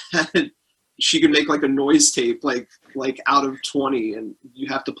 that she can make like a noise tape, like out of 20, and you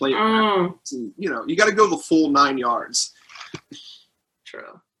have to play it. And, you know, you got to go the full 9 yards.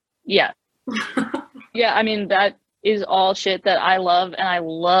 True. Yeah. Yeah, I mean, that is all shit that I love, and I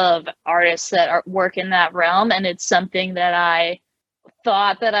love artists that work in that realm, and it's something that I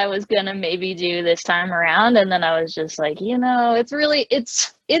thought that I was gonna maybe do this time around, and then I was just like, you know,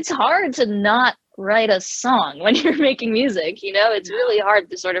 it's hard to not write a song when you're making music, you know. It's really hard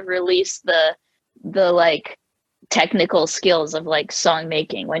to sort of release the like technical skills of like song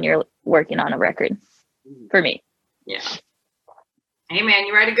making when you're working on a record, for me. Yeah. Hey man,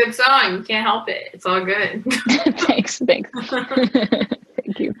 you write a good song. You can't help it. It's all good. Thanks. Thank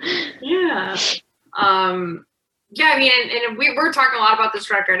you. Yeah. Yeah, I mean, and we were talking a lot about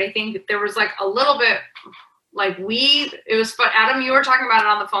this record. I think there was like a little bit, like it was fun. Adam, you were talking about it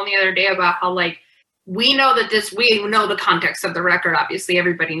on the phone the other day about how like, we know the context of the record. Obviously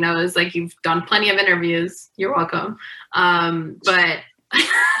everybody knows, like you've done plenty of interviews. You're welcome. But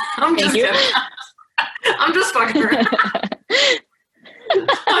I'm just fucking around.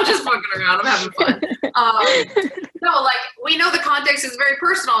 I'm just fucking around. I'm having fun. No, like we know the context is very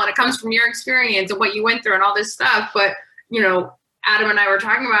personal and it comes from your experience and what you went through and all this stuff. But, you know, Adam and I were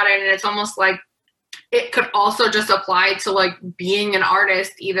talking about it, and it's almost like it could also just apply to like being an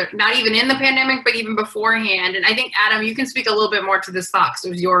artist, either not even in the pandemic, but even beforehand. And I think, Adam, you can speak a little bit more to this thought, because it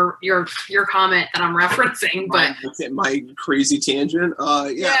was your comment that I'm referencing. But my crazy tangent.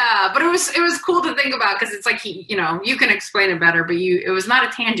 Yeah, but it was cool to think about, because it's like you can explain it better, but it was not a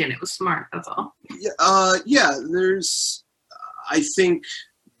tangent. It was smart. That's all. There's, I think,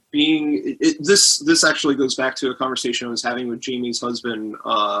 this actually goes back to a conversation I was having with Jamie's husband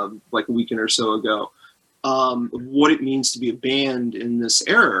like a weekend or so ago. What it means to be a band in this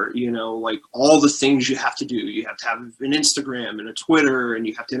era, like all the things you have to do. You have to have an Instagram and a Twitter, and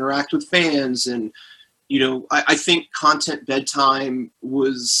you have to interact with fans. And, I think Content Bedtime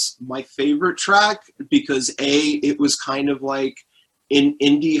was my favorite track because it was kind of like an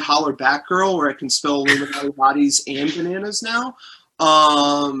indie holler back girl where I can spell Illuminati bodies and bananas now.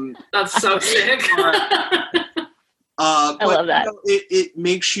 That's so sick. I love that. It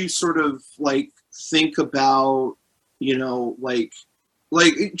makes you sort of like think about, like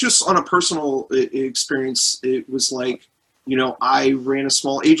just on a personal experience, it was like, I ran a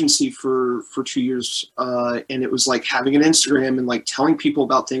small agency for 2 years, and it was like having an Instagram and like telling people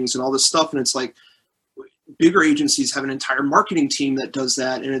about things and all this stuff. And it's like, bigger agencies have an entire marketing team that does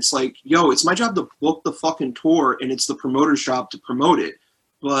that. And it's like, it's my job to book the fucking tour, and it's the promoter's job to promote it.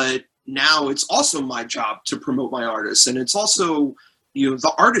 But now it's also my job to promote my artists. And it's also,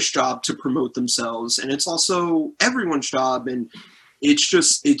 the artist's job to promote themselves. And it's also everyone's job. And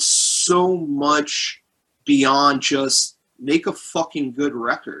it's so much beyond just make a fucking good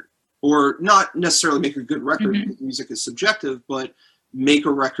record, or not necessarily make a good record, because music is subjective, but make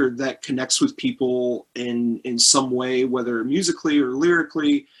a record that connects with people in some way, whether musically or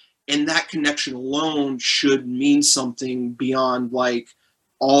lyrically. And that connection alone should mean something beyond like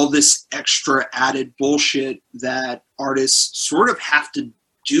all this extra added bullshit that artists sort of have to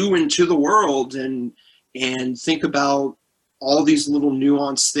do into the world, and think about all these little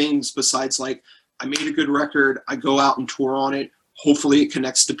nuanced things besides like, I made a good record, I go out and tour on it, hopefully it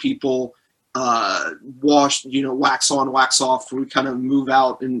connects to people, wax on, wax off, we kind of move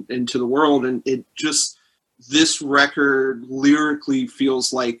out into the world. And it just, this record lyrically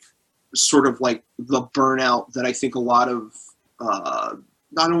feels like sort of like the burnout that I think a lot of, I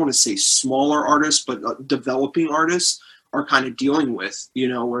don't want to say smaller artists, but developing artists are kind of dealing with,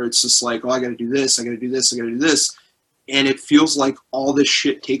 where it's just like, I got to do this, I got to do this, I got to do this. And it feels like all this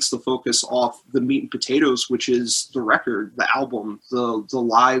shit takes the focus off the meat and potatoes, which is the record, the album, the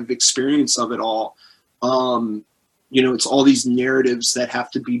live experience of it all. It's all these narratives that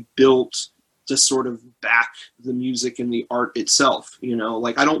have to be built to sort of back the music and the art itself.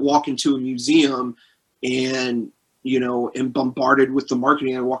 Like I don't walk into a museum and, am bombarded with the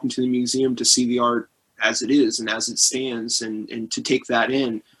marketing. I walk into the museum to see the art as it is and as it stands, and to take that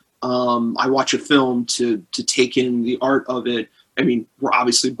in. I watch a film to take in the art of it. I mean, we're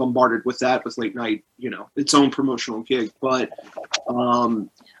obviously bombarded with that with late night, its own promotional gig, but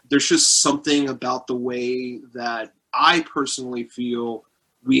there's just something about the way that I personally feel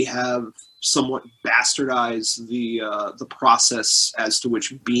we have somewhat bastardized the process as to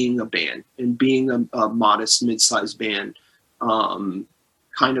which being a band and being a modest mid-sized band,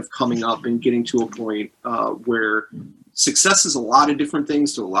 kind of coming up and getting to a point where success is a lot of different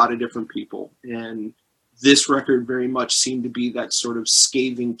things to a lot of different people. And this record very much seemed to be that sort of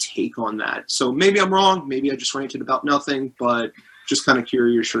scathing take on that. So maybe I'm wrong. Maybe I just ranted about nothing, but just kind of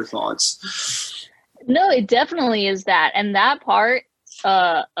curious your thoughts. No, it definitely is that. And that part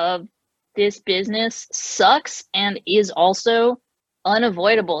of this business sucks and is also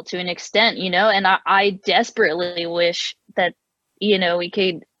unavoidable to an extent, and I desperately wish that, we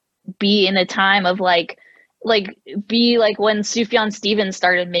could be in a time of be like when Sufjan Stevens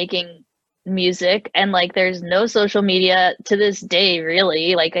started making music, and there's no social media to this day,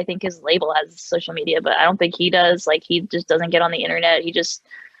 really. I think his label has social media, but I don't think he does. He just doesn't get on the internet. He just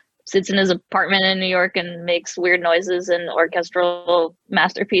sits in his apartment in New York and makes weird noises and orchestral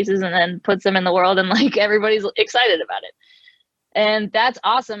masterpieces and then puts them in the world, and everybody's excited about it. And that's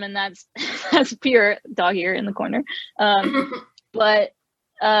awesome. And that's pure dog ear in the corner. But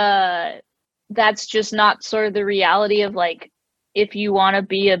that's just not sort of the reality of if you want to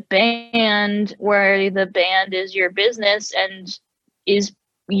be a band where the band is your business and is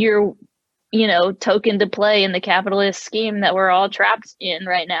your, token to play in the capitalist scheme that we're all trapped in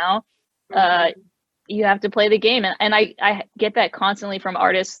right now. You have to play the game. And I get that constantly from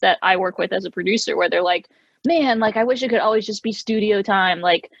artists that I work with as a producer, where they're like, man, I wish it could always just be studio time.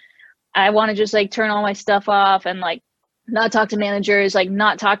 I want to just turn all my stuff off and not talk to managers,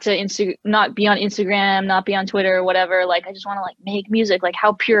 not talk to not be on Instagram, not be on Twitter or whatever. I just want to make music.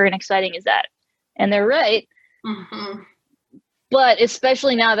 How pure and exciting is that? And they're right. Mm-hmm. But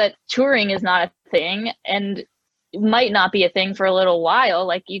especially now that touring is not a thing and might not be a thing for a little while,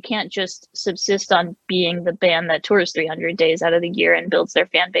 like you can't just subsist on being the band that tours 300 days out of the year and builds their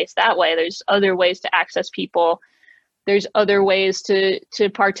fan base that way. There's other ways to access people. There's other ways to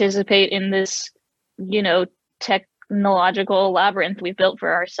participate in this, you know, technological labyrinth we've built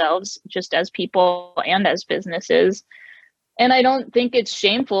for ourselves, just as people and as businesses. And I don't think it's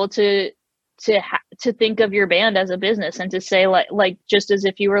shameful to think of your band as a business and to say like just as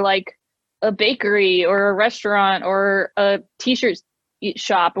if you were like a bakery or a restaurant or a t-shirt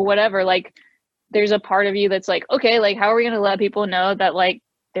shop or whatever, like there's a part of you that's like, okay, like how are we going to let people know that like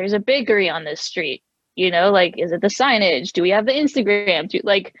there's a bakery on this street? You know, like, is it the signage? Do we have the Instagram?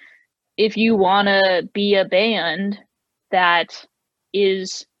 Like, if you want to be a band that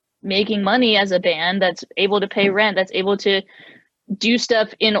is making money as a band, that's able to pay rent, that's able to do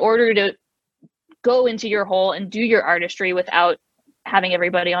stuff in order to go into your hole and do your artistry without having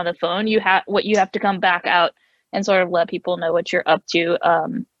everybody on the phone, you have to come back out and sort of let people know what you're up to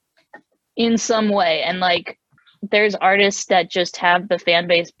in some way. And like, there's artists that just have the fan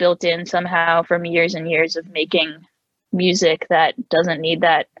base built in somehow from years and years of making music that doesn't need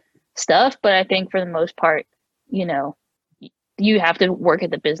that stuff. But I think for the most part, you know, you have to work at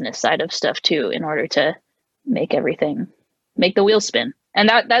the business side of stuff too in order to make the wheels spin. And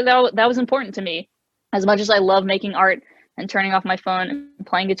that was important to me. As much as I love making art and turning off my phone and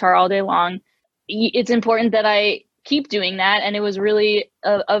playing guitar all day long, it's important that I keep doing that. And it was really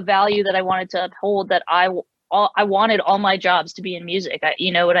a value that I wanted to uphold, that I wanted all my jobs to be in music.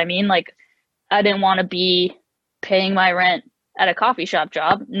 You know what I mean? Like, I didn't want to be paying my rent at a coffee shop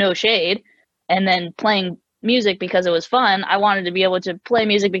job, no shade, and then playing music because it was fun. I wanted to be able to play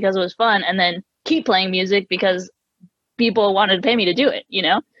music because it was fun and then keep playing music because people wanted to pay me to do it, you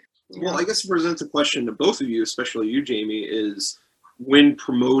know? Well, I guess it presents a question to both of you, especially you, Jamie, is when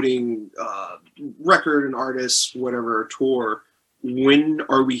promoting record and artists, whatever, tour, when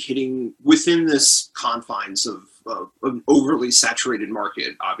are we hitting within this confines of an overly saturated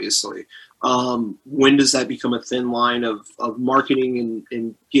market, obviously? When does that become a thin line of marketing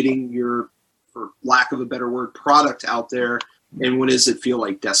and getting your, for lack of a better word, product out there? And when does it feel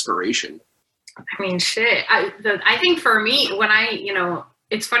like desperation? I mean, shit. I think for me, when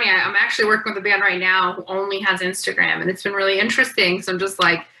it's funny, I'm actually working with a band right now who only has Instagram, and it's been really interesting. So I'm just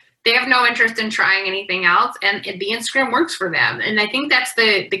like, they have no interest in trying anything else, and the Instagram works for them. And I think that's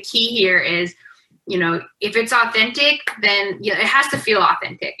the key here is, you know, if it's authentic, then it has to feel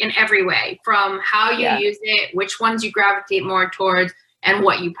authentic in every way, from how you use it, which ones you gravitate more towards, and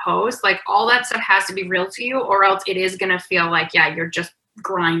what you post. Like, all that stuff has to be real to you, or else it is going to feel like, you're just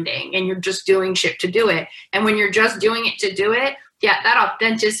grinding and you're just doing shit to do it. And when you're just doing it to do it, that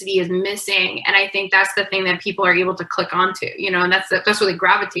authenticity is missing. And I think that's the thing that people are able to click onto, you know, and that's what they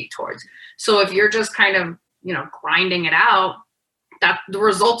gravitate towards. So if you're just kind of, you know, grinding it out, that the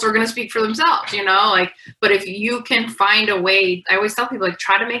results are going to speak for themselves, you know, like, but if you can find a way, I always tell people, like,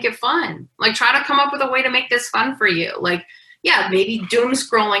 try to make it fun, like, try to come up with a way to make this fun for you. Like, maybe doom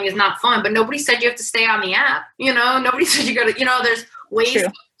scrolling is not fun, but nobody said you have to stay on the app, you know, nobody said you got to, you know, there's ways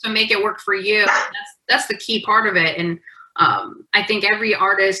to make it work for you. That's the key part of it. And I think every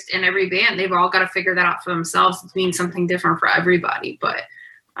artist and every band, they've all got to figure that out for themselves. It means something different for everybody, but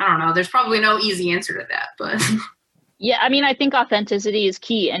I don't know. There's probably no easy answer to that, but yeah, I mean, I think authenticity is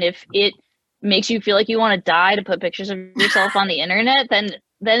key. And if it makes you feel like you want to die to put pictures of yourself on the internet, then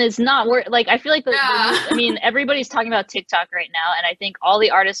it's not worth, like, I feel like I mean, everybody's talking about TikTok right now. And I think all the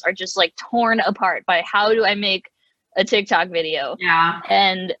artists are just like torn apart by how do I make a TikTok video? Yeah.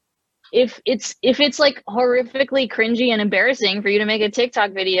 And if it's like horrifically cringy and embarrassing for you to make a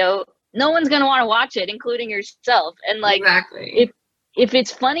TikTok video, no one's going to want to watch it, including yourself. And like, exactly. If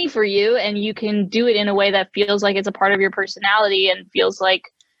it's funny for you and you can do it in a way that feels like it's a part of your personality and feels like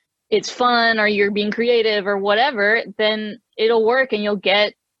it's fun or you're being creative or whatever, then it'll work and you'll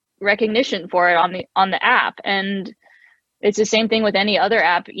get recognition for it on the app. And it's the same thing with any other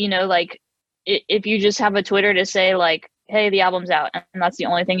app, you know, like if you just have a Twitter to say like, hey, the album's out, and that's the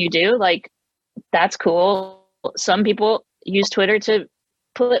only thing you do, like, that's cool. Some people use Twitter to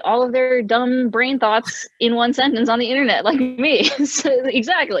put all of their dumb brain thoughts in one sentence on the internet, like me. So,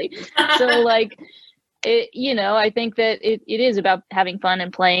 exactly. So like, you know, I think that it is about having fun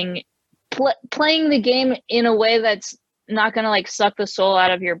and playing the game in a way that's not going to like suck the soul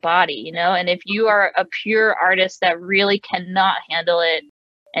out of your body, you know? And if you are a pure artist that really cannot handle it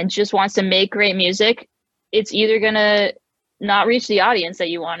and just wants to make great music, it's either going to not reach the audience that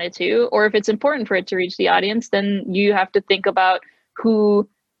you want it to, or if it's important for it to reach the audience, then you have to think about who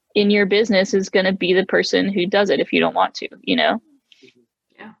in your business is going to be the person who does it if you don't want to, you know?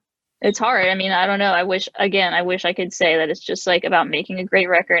 Yeah. It's hard. I mean, I don't know. I wish I could say that it's just like about making a great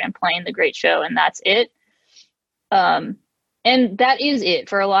record and playing the great show and that's it. And that is it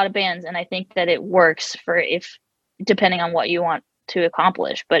for a lot of bands. And I think that it works depending on what you want to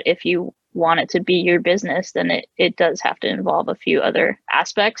accomplish. But if you want it to be your business, then it does have to involve a few other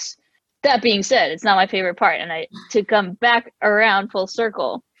aspects. That being said, it's not my favorite part. And to come back around full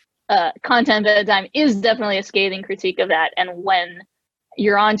circle, Content at a Time is definitely a scathing critique of that. And when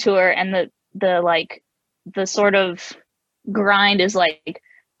you're on tour and the sort of grind is like,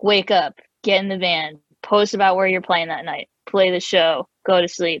 wake up, get in the van, post about where you're playing that night, play the show, go to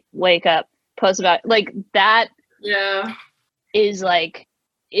sleep, wake up, post about like that. Yeah. Is like,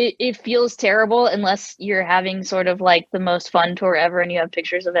 it feels terrible unless you're having sort of like the most fun tour ever and you have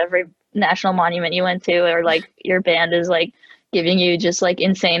pictures of every national monument you went to, or like your band is like giving you just like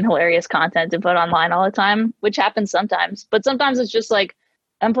insane, hilarious content to put online all the time, which happens sometimes. But sometimes it's just like,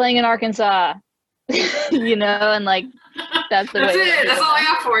 I'm playing in Arkansas, you know, and like, that's it. That's all I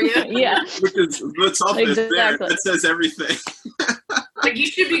got for you. Yeah. Which is the toughest there. That says everything. Like, you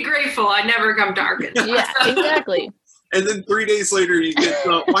should be grateful I never come to Arkansas. Yeah, exactly. And then 3 days later, you get,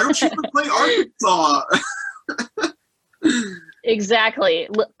 why don't you play Arkansas? Exactly.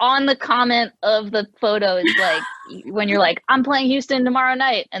 On the comment of the photo is like, when you're like, I'm playing Houston tomorrow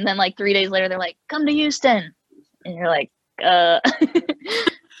night. And then like 3 days later, they're like, come to Houston. And you're like,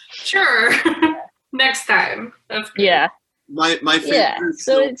 Sure. Next time. That's good. Yeah. My favorite. Yeah.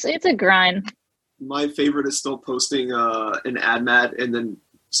 So it's a grind. My favorite is still posting an ad mat and then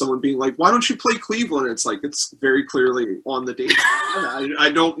someone being like, why don't you play Cleveland? It's like, it's very clearly on the date.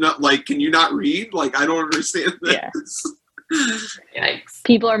 I don't know. Like, can you not read? Like, I don't understand this. Yeah. Yikes.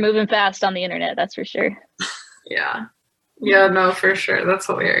 People are moving fast on the internet. That's for sure. Yeah. Yeah, no, for sure. That's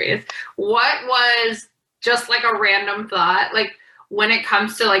hilarious. What was just like a random thought? Like, when it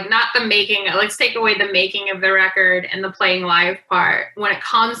comes to like, not the making, let's take away the making of the record and the playing live part. When it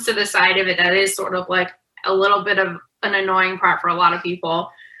comes to the side of it, that is sort of like a little bit of an annoying part for a lot of people.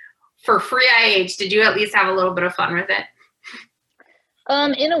 For Free IH, did you at least have a little bit of fun with it?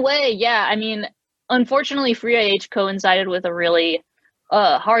 In a way, yeah. I mean, unfortunately, Free IH coincided with a really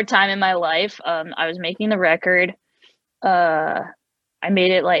hard time in my life. I was making the record. I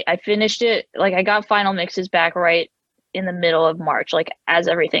made it I finished it. Like, I got final mixes back right in the middle of March, like as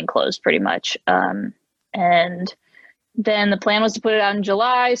everything closed pretty much. And then the plan was to put it out in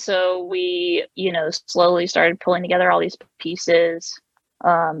July. So we, slowly started pulling together all these pieces.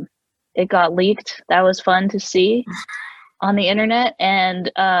 It got leaked. That was fun to see on the internet. And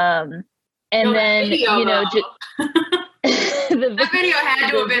then, video, the video had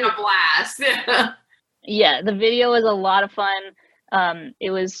to have been a blast. Yeah. The video was a lot of fun.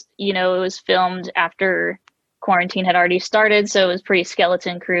 It was filmed after quarantine had already started, so it was pretty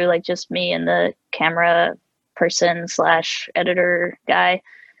skeleton crew, like just me and the camera person / editor guy,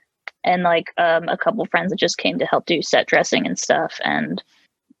 and like a couple friends that just came to help do set dressing and stuff. And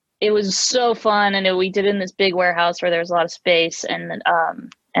it was so fun. And we did it in this big warehouse where there was a lot of space, and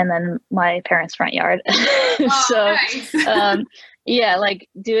then my parents' front yard. Oh, So nice. yeah, like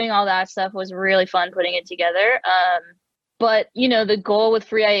doing all that stuff was really fun, putting it together. But the goal with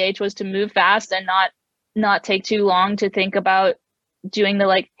Free IH was to move fast and not take too long to think about doing the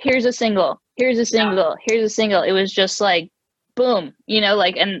like, here's a single. It was just like, boom,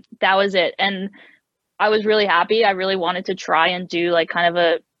 and that was it. And I was really happy. I really wanted to try and do like kind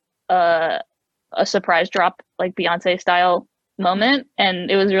of a surprise drop, like Beyonce style moment. And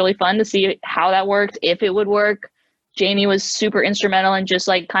it was really fun to see how that worked, if it would work. Jamie was super instrumental and just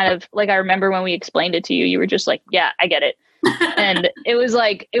like kind of like, I remember when we explained it to you, you were just like, yeah, I get it. And it was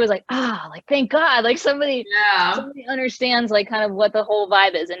like, thank God, like somebody understands like kind of what the whole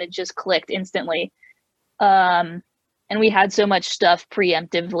vibe is, and it just clicked instantly. And we had so much stuff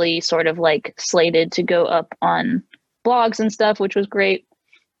preemptively sort of like slated to go up on blogs and stuff, which was great.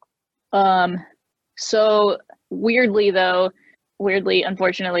 So weirdly,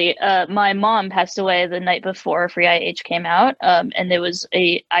 unfortunately, my mom passed away the night before Free IH came out. And it was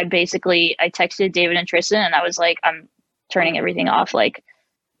I texted David and Tristan and I was like, I'm turning everything off, like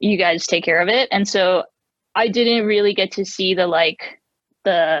you guys take care of it. And so I didn't really get to see the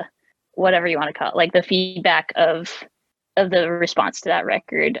whatever you want to call it, like the feedback of the response to that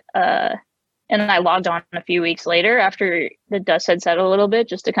record. And then I logged on a few weeks later after the dust had settled a little bit,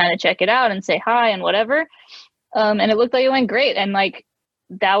 just to kind of check it out and say hi and whatever. And it looked like it went great, and like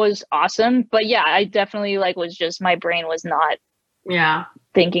that was awesome. But yeah, I definitely was just, my brain was not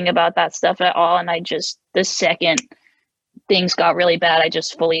thinking about that stuff at all. And I just, the second things got really bad, I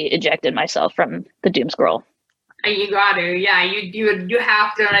just fully ejected myself from the doom scroll. You got to, yeah, you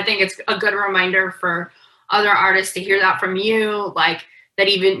have to, and I think it's a good reminder for other artists to hear that from you, like that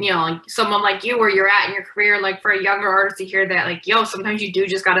even, you know, like someone like you where you're at in your career, like for a younger artist to hear that, like, yo, sometimes you do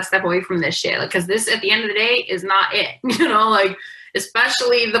just got to step away from this shit, like, because this at the end of the day is not it, you know, like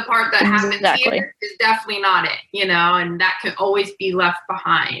especially the part that happens here is definitely not it, you know, and that can always be left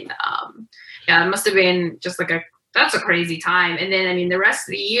behind. Yeah, it must have been just like that's a crazy time. And then, I mean, the rest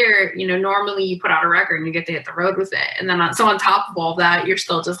of the year, you know, normally you put out a record and you get to hit the road with it. And then so on top of all that, you're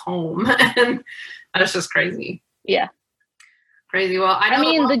still just home. And that's just crazy. Yeah. Crazy. Well, I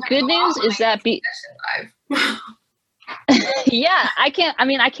mean, the good news is that yeah, I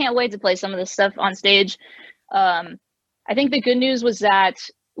can't wait to play some of this stuff on stage. I think the good news was that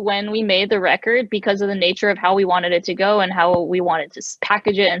when we made the record, because of the nature of how we wanted it to go and how we wanted to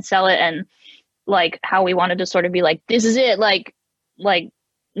package it and sell it, and like how we wanted to sort of be like, this is it, like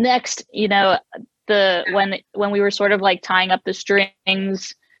next, you know, when we were sort of like tying up the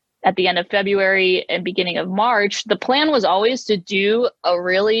strings at the end of February and beginning of March, the plan was always to do a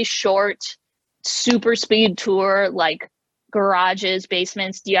really short super speed tour, like garages,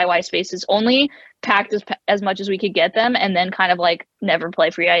 basements, DIY spaces, only packed as much as we could get them, and then kind of like never play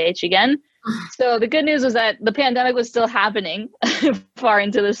Free IH again. So the good news was that the pandemic was still happening far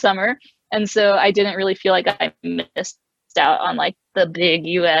into the summer. And so I didn't really feel like I missed out on like the big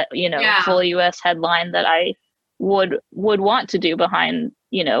US, you know, full US headline that I would want to do behind,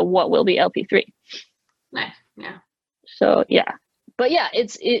 you know, what will be LP3. Nice. Yeah. So yeah. But yeah,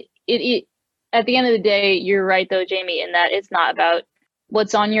 it at the end of the day, you're right though, Jamie, in that it's not about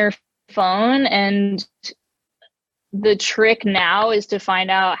what's on your phone, and the trick now is to find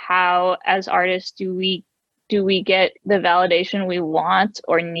out how, as artists, do we get the validation we want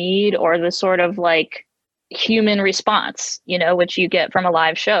or need, or the sort of like human response, you know, which you get from a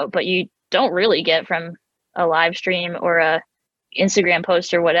live show, but you don't really get from a live stream or a Instagram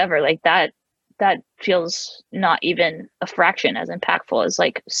post or whatever. Like that feels not even a fraction as impactful as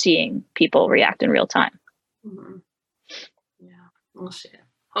like seeing people react in real time. Mm-hmm. Yeah. Well, shit.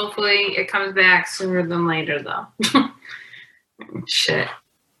 Hopefully it comes back sooner than later though. Shit.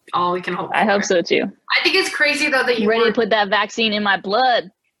 All we can hope for. I hope so too. I think it's crazy though that you ready to put that vaccine in my blood.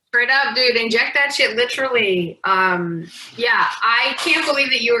 Straight up, dude, inject that shit literally. Yeah, I can't believe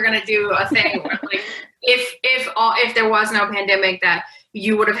that you were gonna do a thing where, like, if there was no pandemic, that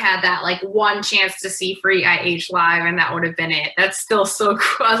you would have had that like one chance to see Free IH live, and that would have been it. That's still so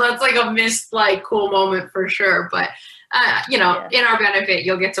cool. That's like a missed like cool moment for sure. But you know, in our benefit,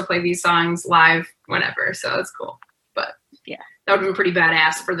 you'll get to play these songs live whenever, so it's cool. But yeah, that would have been pretty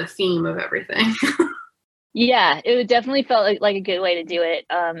badass for the theme of everything. Yeah, it would definitely felt like a good way to do it,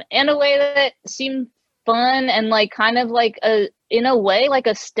 and a way that seemed fun, and like kind of like in a way like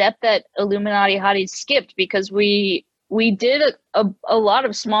a step that Illuminati Hotties skipped, because we did a lot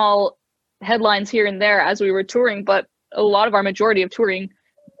of small headlines here and there as we were touring, but a lot of our majority of touring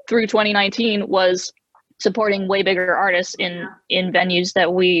through 2019 was supporting way bigger artists in venues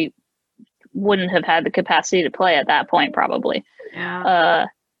that we wouldn't have had the capacity to play at that point, probably. Yeah.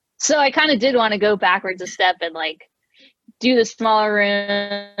 So I kind of did want to go backwards a step and like do the smaller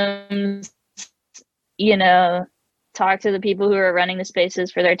rooms, you know, talk to the people who are running the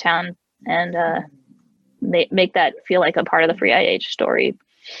spaces for their town, and make that feel like a part of the Free IH story.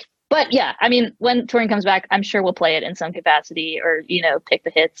 But yeah, I mean, when touring comes back, I'm sure we'll play it in some capacity, or, you know, pick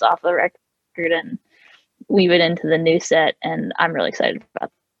the hits off the record and weave it into the new set. And I'm really excited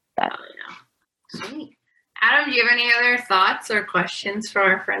about that. Oh, yeah. Sweet. Adam, do you have any other thoughts or questions for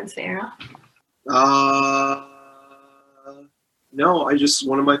our friend Sarah? No,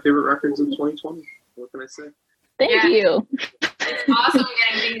 one of my favorite records of 2020. What can I say? Thank you. It's awesome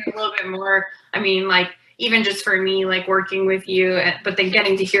getting to hear a little bit more. I mean, like, even just for me, like working with you, but then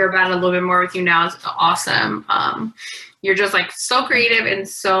getting to hear about it a little bit more with you now is awesome. You're just like so creative, and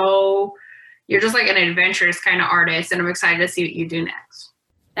you're just like an adventurous kind of artist, and I'm excited to see what you do next.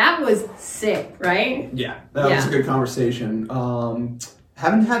 That was sick, right? Yeah, that was a good conversation.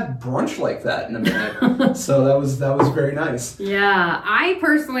 Haven't had brunch like that in a minute, so that was very nice. Yeah, I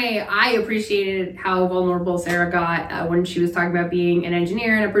appreciated how vulnerable Sarah got when she was talking about being an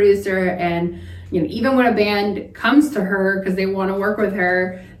engineer and a producer, and you know, even when a band comes to her because they want to work with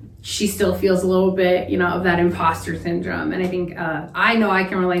her, she still feels a little bit, you know, of that imposter syndrome. And I think I know I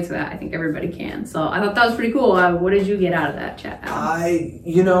can relate to that. I think everybody can. So I thought that was pretty cool. What did you get out of that chat?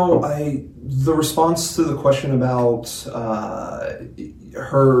 The response to the question about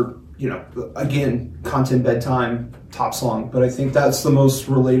her, you know, again, Content Bedtime, top song, but I think that's the most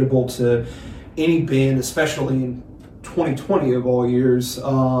relatable to any band, especially in 2020 of all years,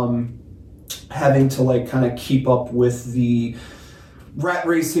 having to like kind of keep up with the rat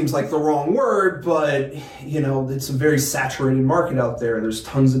race seems like the wrong word, but you know, it's a very saturated market out there. There's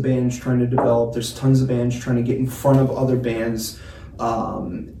tons of bands trying to develop. There's tons of bands trying to get in front of other bands.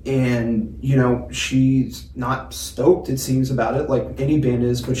 And you know, she's not stoked, it seems, about it, like any band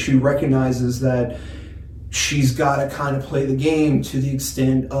is, but she recognizes that she's got to kind of play the game to the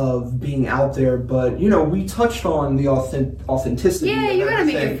extent of being out there. But you know, we touched on the authenticity. Yeah, you gotta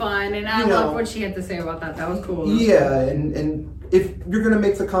make it fun, and I love what she had to say about that. That was cool. Yeah, and if you're gonna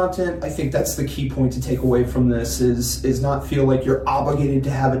make the content, I think that's the key point to take away from this is not feel like you're obligated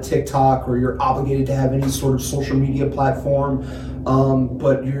to have a TikTok or you're obligated to have any sort of social media platform,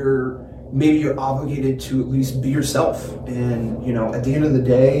 but you're obligated to at least be yourself. And you know, at the end of the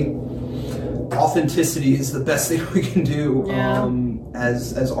day, authenticity is the best thing we can do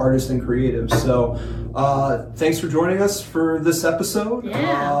as artists and creatives. So thanks for joining us for this episode.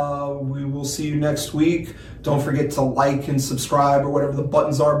 We will see you next week. Don't forget to like and subscribe or whatever the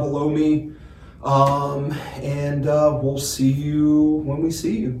buttons are below me. And we'll see you when we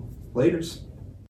see you. Laters.